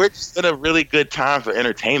 Yeah, we're just at a really good time for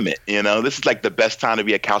entertainment. You know, this is like the best time to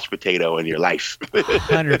be a couch potato in your life.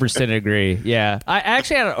 100% agree. Yeah, I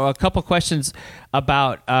actually had a couple questions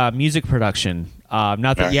about music production.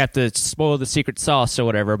 Not that you have to spoil the secret sauce or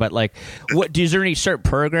whatever, but like, is there any certain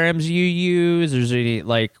programs you use? Is there any,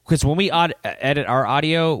 like, because when we edit our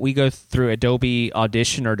audio, we go through Adobe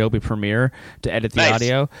Audition or Adobe Premiere to edit the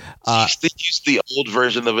audio. I used to use the old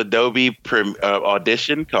version of Adobe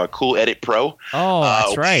Audition called Cool Edit Pro. Oh,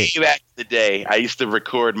 that's right. Way back in the day, I used to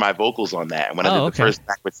record my vocals on that. And when I did the first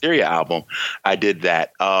Black Materia album, I did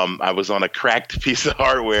that. I was on a cracked piece of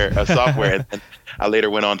software, and I later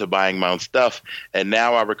went on to buying my own stuff, and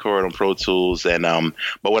now I record on Pro Tools. And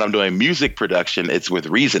but when I'm doing music production, it's with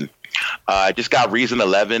Reason. I just got Reason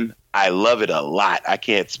 11. I love it a lot. I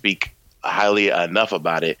can't speak highly enough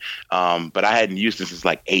about it, but I hadn't used it since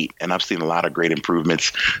like 8, and I've seen a lot of great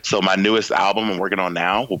improvements. So my newest album I'm working on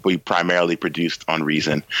now will be primarily produced on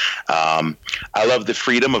Reason. I love the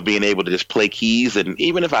freedom of being able to just play keys, and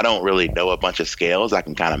even if I don't really know a bunch of scales, I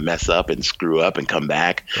can kind of mess up and screw up and come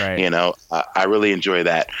back. Right. You know, I really enjoy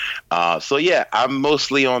that. So yeah, I'm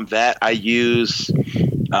mostly on that. I used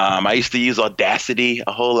to use Audacity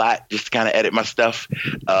a whole lot just to kind of edit my stuff.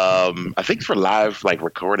 I think for live like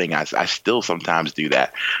recording, I still sometimes do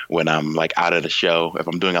that when I'm like out of the show. If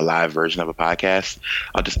I'm doing a live version of a podcast,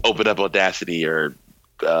 I'll just open up Audacity or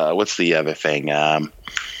what's the other thing?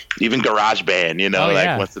 Even GarageBand, you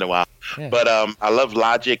know, once in a while. Yeah. But I love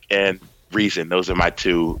Logic and Reason. Those are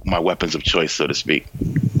my weapons of choice, so to speak.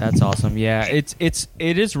 That's awesome. Yeah, it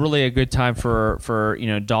is really a good time for you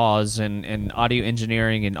know, DAWs and audio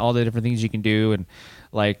engineering and all the different things you can do. And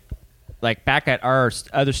like back at our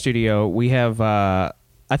other studio, we have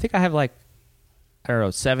I think I have like, I don't know,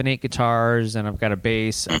 7-8 guitars, and I've got a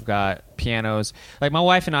bass, I've got pianos. Like, my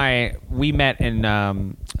wife and I, we met in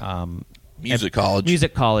music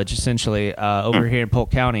college, essentially, over here in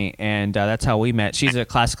Polk County, and that's how we met. She's a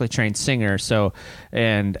classically trained singer, so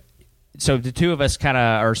the two of us kind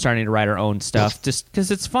of are starting to write our own stuff, just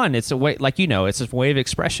because it's fun. It's a way, like, you know, it's a way of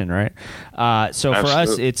expression, right? So for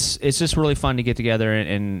us, it's just really fun to get together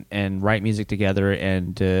and write music together,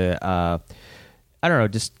 and I don't know,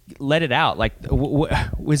 just let it out. Like,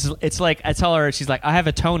 it's like, I tell her, she's like, I have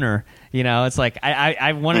a toner, you know, it's like,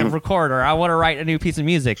 I want to record, or I want to write a new piece of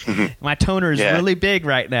music. My toner is really big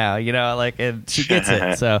right now, you know, like, and she gets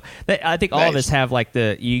it. So I think all of us have like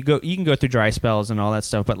you can go through dry spells and all that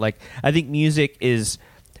stuff, but like, I think music is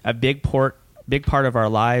a big part of our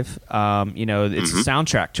life. You know, it's a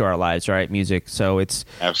soundtrack to our lives, right? Music. So it's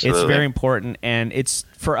very important. And it's,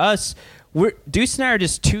 for us, Deuce and I are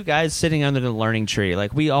just two guys sitting under the learning tree.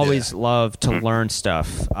 Like, we always love to learn stuff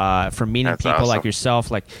from meeting people like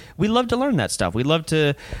yourself. Like, we love to learn that stuff. We love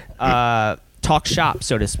to talk shop,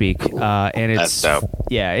 so to speak. And it's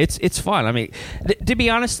it's fun. I mean, to be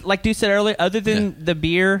honest, like Deuce said earlier, other than the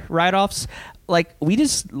beer write-offs, like, we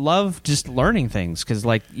just love just learning things, because,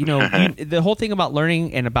 like, you know, the whole thing about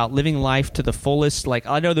learning and about living life to the fullest, like,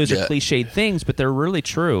 I know those are cliched things, but they're really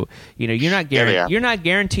true. You know, you're not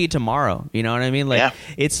guaranteed tomorrow. You know what I mean? Like,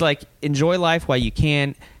 it's like, enjoy life while you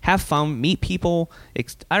can, have fun, meet people.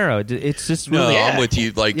 I don't know. It's just really. No, I'm with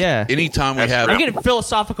you. Like, anytime we have. I'm getting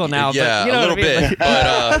philosophical now. Yeah, but, you know, a little bit. But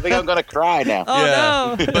I think I'm gonna cry now.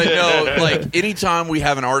 Oh no! But no, like, anytime we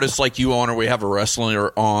have an artist like you on, or we have a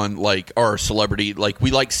wrestler on, like, or a celebrity, like, we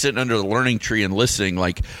like sitting under the learning tree and listening.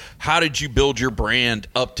 Like, how did you build your brand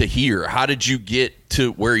up to here? How did you get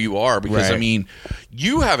to where you are? Because I mean,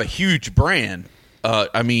 you have a huge brand.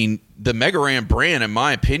 I mean, the Megaran brand, in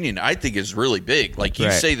my opinion, I think is really big. Like,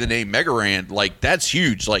 you say the name Megaran, like, that's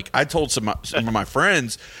huge. Like, I told some of my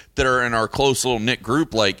friends that are in our close little knit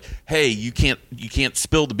group, like, hey, you can't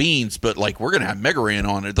spill the beans, but like, we're gonna have Megaran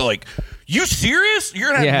on it. They're like, you serious?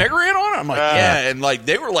 You're gonna have Megaran on it? I'm like, yeah. And like,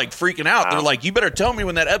 they were like freaking out. They're like, you better tell me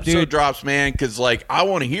when that episode drops, man, because like, I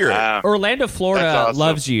want to hear it. Orlando, Florida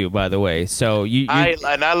loves you, by the way. So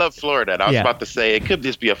I love Florida. And I was about to say it could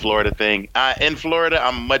just be a Florida thing. In Florida,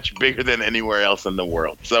 I'm much bigger than anywhere else in the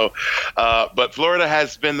world. So, but Florida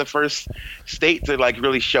has been the first state to like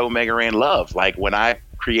really show Megaran love. Like when I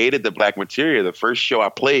created the Black Materia, the first show I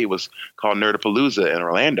played was called Nerdapalooza in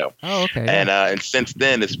Orlando. Oh, okay. And since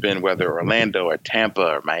then, it's been whether Orlando or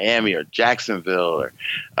Tampa or Miami or Jacksonville or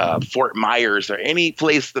Fort Myers or any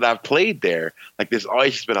place that I've played there. Like there's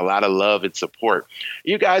always just been a lot of love and support.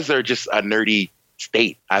 You guys are just a nerdy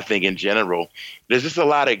state, I think, in general. There's just a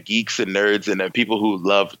lot of geeks and nerds and people who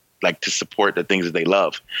love like to support the things that they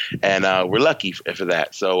love. And we're lucky for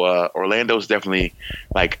that. So Orlando's definitely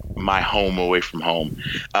like my home away from home.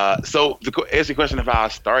 So to answer the question of how I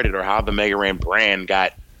started or how the Megaran brand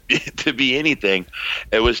got to be anything,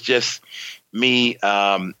 it was just me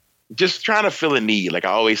just trying to fill a need. Like I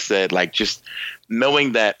always said, like just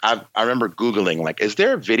knowing that I remember Googling, like, is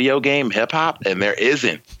there a video game hip hop? And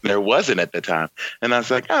there wasn't at the time. And I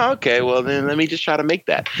was like, oh, okay, well then let me just try to make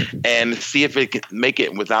that and see if it can make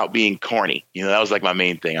it without being corny. You know, that was like my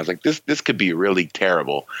main thing. I was like, this could be really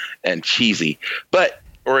terrible and cheesy,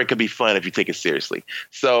 or it could be fun if you take it seriously.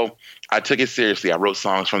 So I took it seriously. I wrote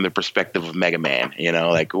songs from the perspective of Mega Man. You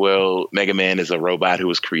know, like, well, Mega Man is a robot who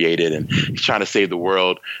was created and he's trying to save the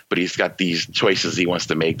world, but he's got these choices he wants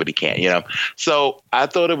to make, but he can't, you know. So I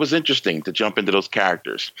thought it was interesting to jump into those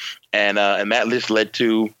characters. And that list led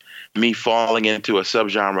to me falling into a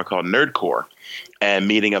subgenre called nerdcore and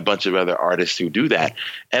meeting a bunch of other artists who do that.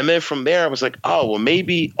 And then from there, I was like, oh, well,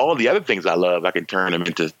 maybe all the other things I love, I can turn them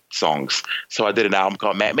into songs. So I did an album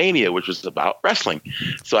called Matt Mania, which was about wrestling.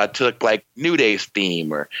 So I took like New Day's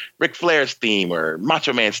theme or Ric Flair's theme or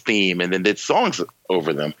Macho Man's theme and then did songs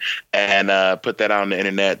over them and put that out on the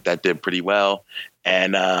internet. That did pretty well.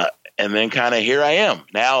 And then kind of here I am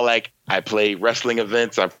now. Like I play wrestling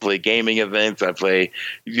events, I play gaming events, I play,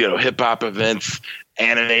 hip hop events,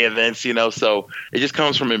 anime events, so it just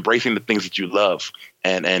comes from embracing the things that you love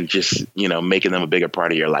and just, making them a bigger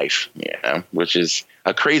part of your life, which is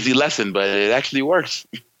a crazy lesson, but it actually works.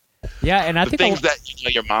 Yeah. And I think things that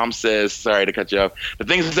your mom says, sorry to cut you off, the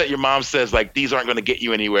things that your mom says, like, these aren't going to get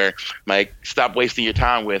you anywhere, like, stop wasting your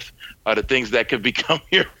time with, are the things that could become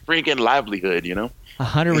your freaking livelihood,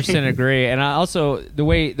 100% agree. And I also, the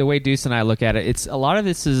way Deuce and I look at it, it's a lot of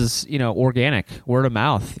this is, organic, word of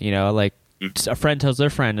mouth, like a friend tells their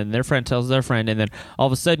friend and their friend tells their friend. And then all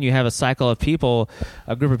of a sudden you have a cycle of people,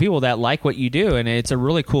 a group of people that like what you do. And it's a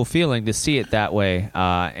really cool feeling to see it that way.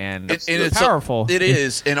 And it's powerful. It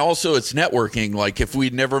is. And also it's networking. Like if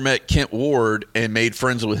we'd never met Kent Ward and made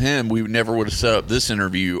friends with him, we never would have set up this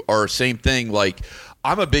interview. Or same thing, like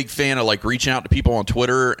I'm a big fan of like reaching out to people on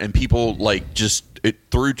Twitter and people like just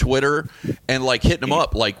through Twitter and like hitting them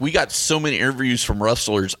up. Like we got so many interviews from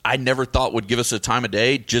wrestlers I never thought would give us a time of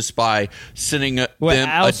day just by sending them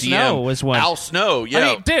Al a DM. Snow was one. Al Snow, yeah. I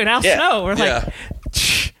mean, dude, Al Snow. We're like,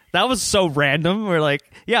 that was so random. We're like,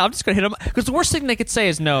 yeah, I'm just going to hit them. Because the worst thing they could say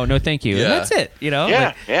is no, thank you. Yeah. And that's it,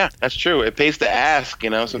 Yeah, that's true. It pays to ask,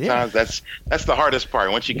 Sometimes that's the hardest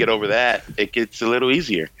part. Once you get over that, it gets a little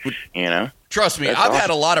easier, Trust me, I've had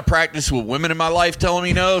a lot of practice with women in my life telling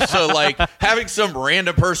me no, so like having some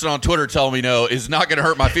random person on Twitter tell me no is not going to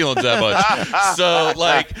hurt my feelings that much. So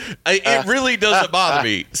like it really doesn't bother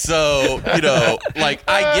me. So, like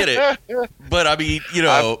I get it. But I mean,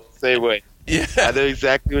 same way. Yeah. I know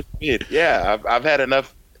exactly what you mean. Yeah, I've had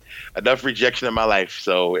enough rejection in my life,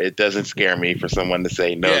 so it doesn't scare me for someone to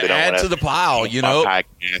say no. They don't add to the pile, my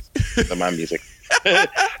podcast, my music.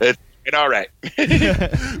 It's all right.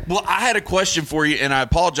 Well, I had a question for you, and I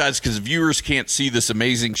apologize because viewers can't see this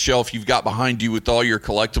amazing shelf you've got behind you with all your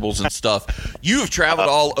collectibles and stuff. You have traveled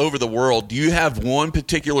all over the world. Do you have one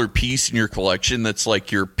particular piece in your collection that's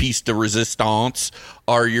like your piece de resistance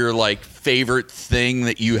or your like favorite thing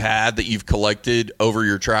that you had that you've collected over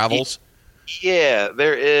your travels? Yeah,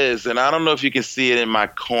 there is, and I don't know if you can see it in my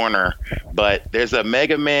corner, but there's a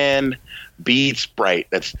Mega Man bead sprite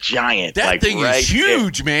that's giant. That thing is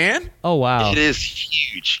huge, man. Oh, wow. It is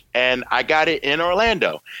huge. And I got it in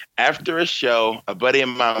Orlando. After a show, a buddy of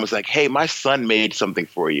mine was like, hey, my son made something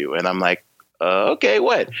for you. And I'm like, okay,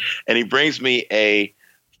 what? And he brings me a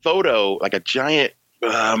photo, like a giant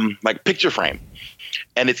like picture frame.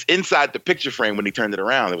 and it's inside the picture frame when he turned it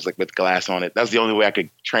around. It was like with glass on it. That was the only way I could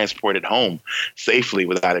transport it home safely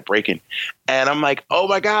without it breaking. And I'm like, oh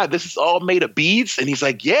my God, this is all made of beads? And he's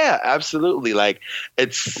like, yeah, absolutely. Like,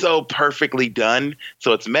 it's so perfectly done.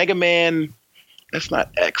 So it's Mega Man. That's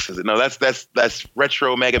not X, is it? No, that's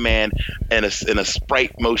retro Mega Man in a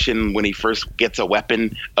sprite motion when he first gets a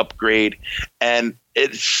weapon upgrade. And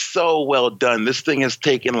it's so well done. This thing has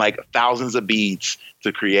taken like thousands of beads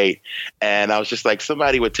to create. And I was just like,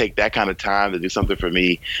 somebody would take that kind of time to do something for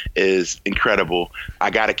me is incredible. I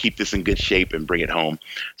got to keep this in good shape and bring it home.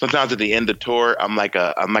 Sometimes at the end of the tour, I'm like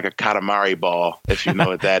a Katamari ball, if you know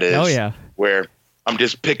what that is. Oh, yeah. Where I'm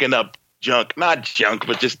just picking up not junk,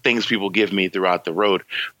 but just things people give me throughout the road.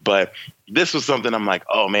 But this was something I'm like,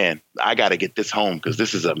 oh man, I got to get this home because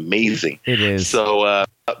this is amazing. It is. So,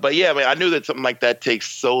 but yeah, I knew that something like that takes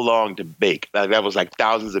so long to bake. That was like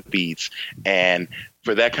thousands of beads. And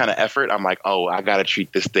for that kind of effort, I'm like, oh, I got to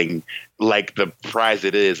treat this thing like the prize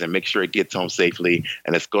it is and make sure it gets home safely.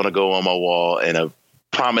 And it's going to go on my wall in a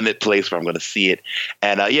prominent place where I'm going to see it.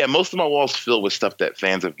 And yeah, most of my walls filled with stuff that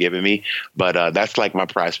fans have given me, but that's like my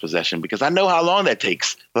prized possession because I know how long that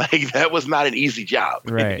takes. Like, that was not an easy job.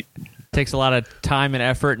 Right. Takes a lot of time and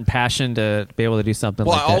effort and passion to be able to do something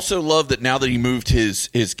like that. Well, I also love that now that he moved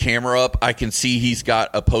his camera up, I can see he's got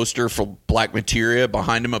a poster for Black Materia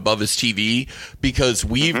behind him above his TV because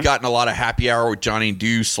we've gotten a lot of happy hour with Johnny and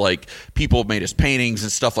Deuce. Like, people have made us paintings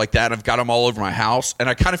and stuff like that. I've got them all over my house, and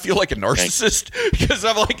I kind of feel like a narcissist because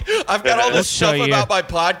I'm like, I've got all this stuff about my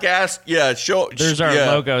podcast. Yeah, there's our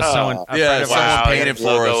logo. Someone painted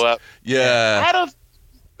for us. Up. Yeah.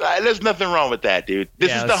 There's nothing wrong with that, dude.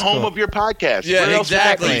 This is the home of your podcast. Yeah,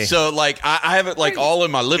 exactly. So, like, I have it, like, all in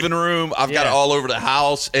my living room. I've got it all over the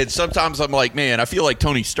house. And sometimes I'm like, man, I feel like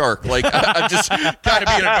Tony Stark. Like, I'm just kind of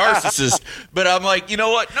being a narcissist. But I'm like, you know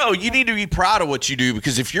what? No, you need to be proud of what you do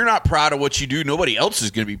because if you're not proud of what you do, nobody else is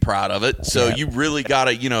going to be proud of it. So you really got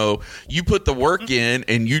to, you put the work in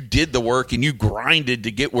and you did the work and you grinded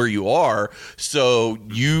to get where you are. So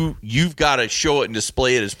you've got to show it and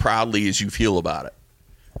display it as proudly as you feel about it.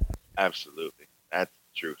 Absolutely. That's the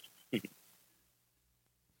truth.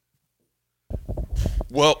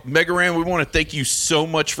 Well, Mega Ran, we want to thank you so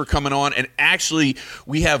much for coming on. And actually,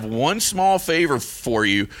 we have one small favor for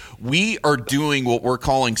you. We are doing what we're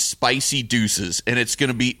calling Spicy Deuces, and it's going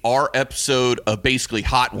to be our episode of basically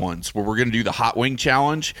Hot Ones, where we're going to do the Hot Wing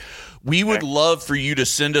Challenge. We would love for you to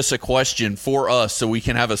send us a question for us so we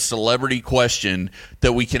can have a celebrity question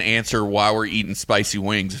that we can answer while we're eating spicy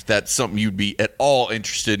wings, if that's something you'd be at all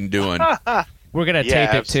interested in doing. We're going to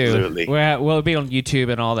tape it, too. Absolutely. We'll be on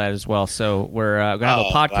YouTube and all that as well. So we're going to have a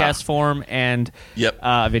podcast form and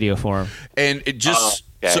a video form. And it just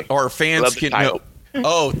so our fans can know.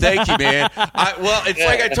 Oh, thank you, man. It's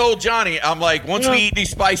like I told Johnny. I'm like, once we eat these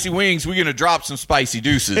spicy wings, we're going to drop some spicy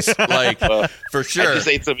deuces. Like, for sure. I just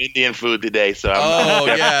ate some Indian food today. So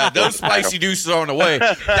those spicy deuces are on the way.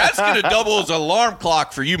 That's going to double as an alarm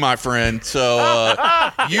clock for you, my friend. So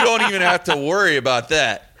you don't even have to worry about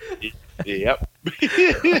that. Yep.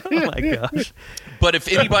 Oh, my gosh. But if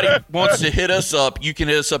anybody wants to hit us up, you can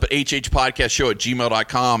hit us up at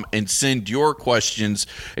hhpodcastshow@gmail.com and send your questions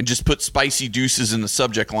and just put Spicy Deuces in the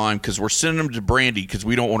subject line because we're sending them to Brandy because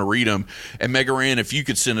we don't want to read them. And Mega Ran, if you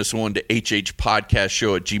could send us one to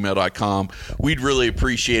hhpodcastshow@gmail.com, we'd really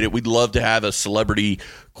appreciate it. We'd love to have a celebrity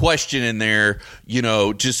question in there,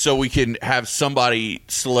 just so we can have somebody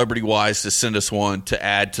celebrity-wise to send us one to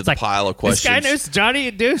add to the pile of questions. This guy knows Johnny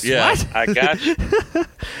and Deuce. Yeah. What? I got you.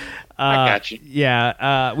 I got you.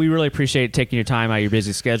 Yeah, we really appreciate taking your time out of your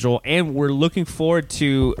busy schedule, and we're looking forward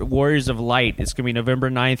to Warriors of Light. It's going to be November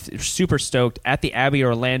 9th. Super stoked at the Abbey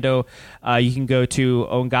Orlando. You can go to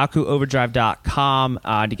ongakuoverdrive.com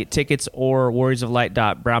to get tickets or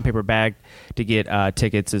warriorsoflight.brownpaperbag to get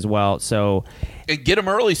tickets as well. So and get them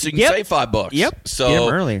early so you can save $5. Yep. So get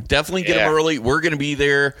them early. Definitely get them early. We're going to be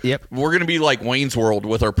there. Yep. We're going to be like Wayne's World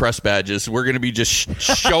with our press badges. We're going to be just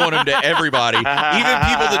showing them to everybody. Even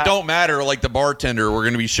people that don't matter, like the bartender, we're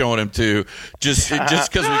going to be showing them to just because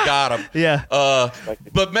we got them. Yeah.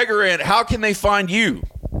 But Mega Ran, how can they find you?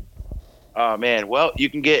 Oh, man. Well, you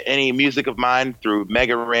can get any music of mine through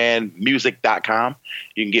megaranmusic.com.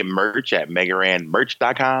 You can get merch at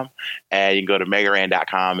megaranmerch.com. And you can go to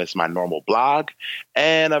megaran.com. It's my normal blog.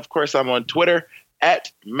 And, of course, I'm on Twitter at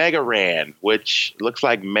Megaran, which looks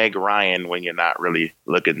like Meg Ryan when you're not really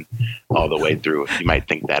looking all the way through. You might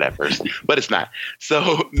think that at first, but it's not.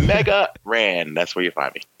 So Mega Ran, that's where you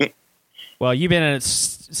find me. Well, you've been a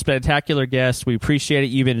spectacular guest. We appreciate it.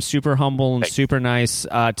 You've been super humble and super nice.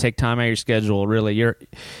 Take time out of your schedule. Really,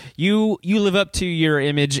 you live up to your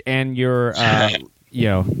image and your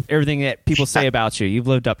everything that people say about you. You've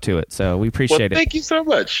lived up to it, so we appreciate it. Thank you so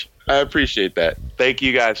much. I appreciate that. Thank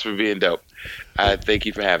you guys for being dope. Thank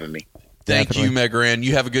you for having me. Thank you, Megaran.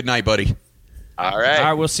 You have a good night, buddy. All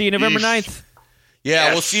right. We'll see you November 9th. Yeah,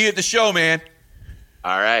 Yes. We'll see you at the show, man.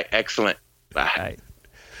 All right. Excellent. Bye. All right.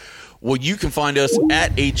 Well, you can find us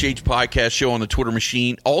at HH Podcast Show on the Twitter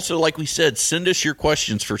machine. Also, like we said, send us your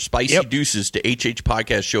questions for Spicy Deuces to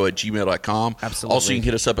hhpodcastshow@gmail.com. Absolutely. Also, you can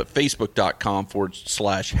hit us up at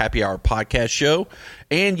facebook.com/Happy Hour Podcast Show.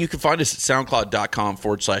 And you can find us at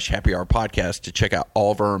soundcloud.com/Happy Hour Podcast to check out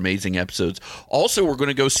all of our amazing episodes. Also, we're going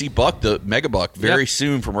to go see Buck, the Mega Buck, very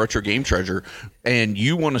soon from Retro Game Treasure. And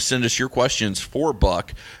you want to send us your questions for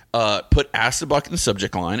Buck, put Ask the Buck in the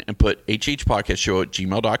subject line and put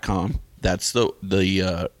hhpodcastshow@gmail.com. That's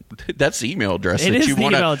that's the email address you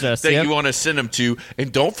want to send them to.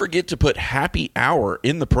 And don't forget to put Happy Hour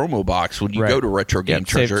in the promo box when you go to Retro Game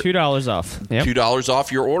Treasure. Save $2 off. Yep. $2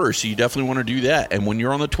 off your order, so you definitely want to do that. And when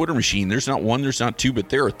you're on the Twitter machine, there's not one, there's not two, but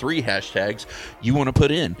there are 3 hashtags you want to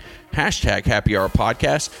put in. Hashtag Happy Hour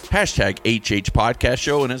Podcast, hashtag HH Podcast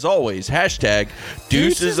Show, and as always, hashtag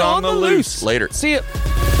Deuces on the Loose. Later. See ya.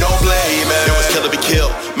 Don't blame it. Yo, it's kill to be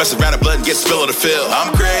killed. Mess around and blood and get spilled on the field.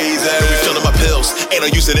 I'm crazy. Refilling my pills. Ain't no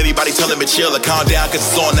use in anybody telling me chill or calm down, cause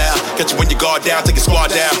it's on now. Catch you when you guard down, take your squad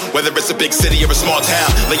down. Whether it's a big city or a small town.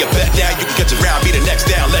 Lay your bet down, you can catch a round, be the next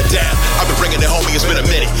down, let down. I've been bringing it home, it's been a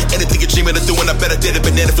minute. Anything you're dreaming of doing, I better did it.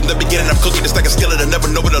 Been in it from the beginning, I'm cooking it's like a skillet. I never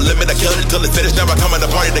know where the limit, I killed it until it's finished. Now I come in the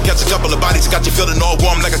party to catch a couple of bodies. Got you feeling all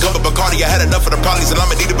warm like a cup of Bacardi. I had enough of the problems and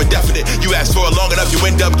I'ma need it but definite. You ask for it long enough, you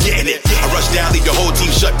end up getting it. I rush down, leave your whole team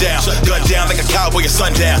shut down. Gun down like a cowboy at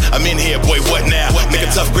sundown. I'm in here, boy, what now? Make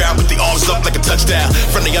a tough ground with the arms up like a touchdown.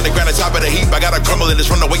 From the underground on top of the heap, I gotta crumble in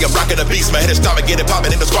this runaway. I'm rocking the beast. My head is stopping, get it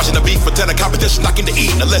popping, and I'm squashing the beef. Pretend a competition, knocking to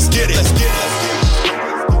eat. Now let's get it.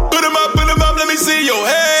 Put 'em up, let me see your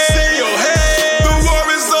head. The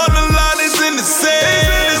war is on the line, it's in the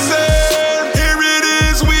sand. Here it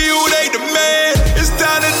is, we who they demand. It's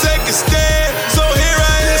time to take a stand. So here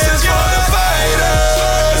I am. This is for the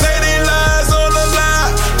fighters. Lady lies on the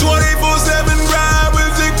line. 24/7 ride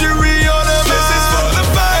with victory on the mind. This is for the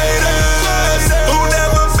fighters who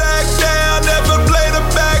never back down, never play the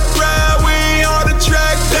background. We ain't on the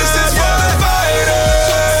track. This is for the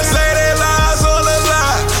fighters. Lady lies on the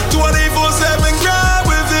line. 24/7 ride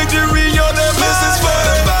with victory on the mind. This is for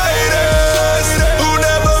the fighters who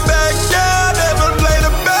never back down, never play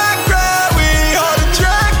the background. We ain't on the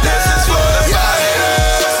track. This is for the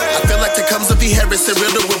fighters. I feel like Tecumseh v. Harrison,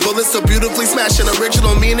 riddled with bullets so beautifully smashing.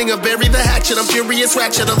 Original meaning of bury the hatchet. I'm furious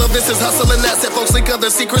ratchet. I love this is hustle and asset. Folks leak other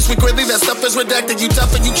secrets secretly. That stuff is redacted. You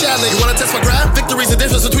tough and you challenge. You wanna test my grind? Victory's the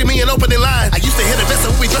difference between me and opening line. I used to hit a vest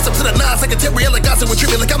when we dress up to the nines. Secretary elegance and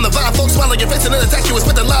treat me like I'm the vibe. Folks swallow your face and then attack you and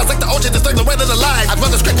spit the lies like the OJ that's like the way of the line. I'd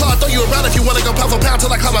rather scrape claw, throw you around if you wanna go pound for pound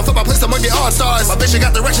till I call my foot my place among your all-stars. My vision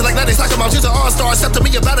got direction like 90 soccer moms. Use an all-star. Step to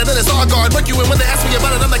me about it and it's all guard. Work you in when they ask me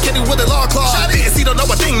about it. I'm like kidding with a law claw. See, don't know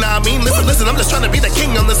a thing, nah, I mean. Listen, I'm just trying to be the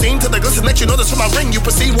king on the scene. To the glisten, let you know this from my ring. You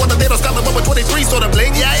perceive one of they don't stop the 123 sort of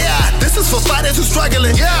bling. Yeah. This is for fighters who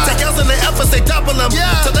struggling. Take L's in the efforts, they double them.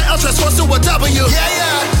 To the L transforms to a W.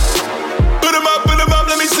 Put 'em up,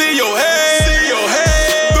 let me see your head.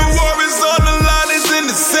 The war is on the line, it's in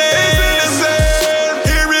the sand.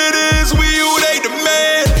 Here it is, we who they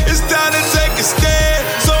demand. It's time to take a stand.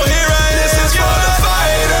 So here I am. This is for the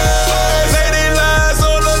fighters. Lady lies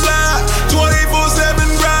on the line.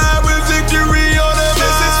 24/7 ride with victory on the mind.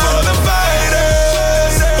 This is for the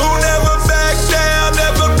fighters who never back down,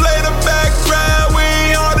 never play the background. We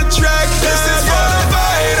ain't on the track. This is for the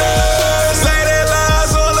fighters. Lady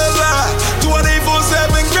lies on the line.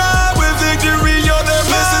 24/7 ride with victory on the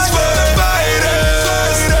mind. This is for the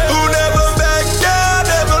fighters who never back down,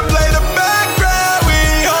 never play the background. We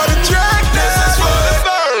ain't on the track. This is for the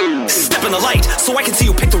fighters. Step in the light so I can see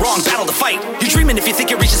you pick the wrong battle to fight. You're dreaming if you think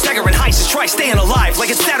you're reaching staggering heights. Just try staying alive like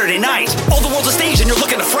it's Saturday night. All the world's a stage and you're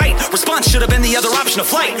looking to fright. Response should have been the other option of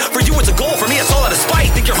flight. For you it's a goal, for me it's all out of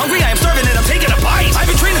spite. Think you're hungry? I am starving and I'm taking a bite. I've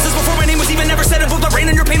been training since before my name was even never said. Invoke my brain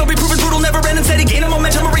and your pain will be proven brutal, never end and steady. Gaining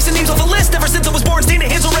momentum, erasing names off the list. Ever since I was born, staying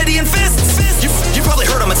hands already in fists. You probably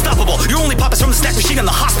heard I'm unstoppable. Your only pop is from the snack machine in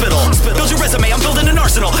the hospital. Build your resume, I'm building an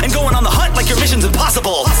arsenal. And going on the hunt like your mission's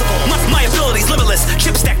impossible. My ability's limitless.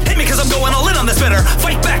 Chip stack, hit me cause I'm going all in on this bitter.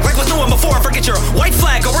 Fight back like with no one before. Forget your white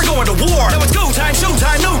flag or we're going to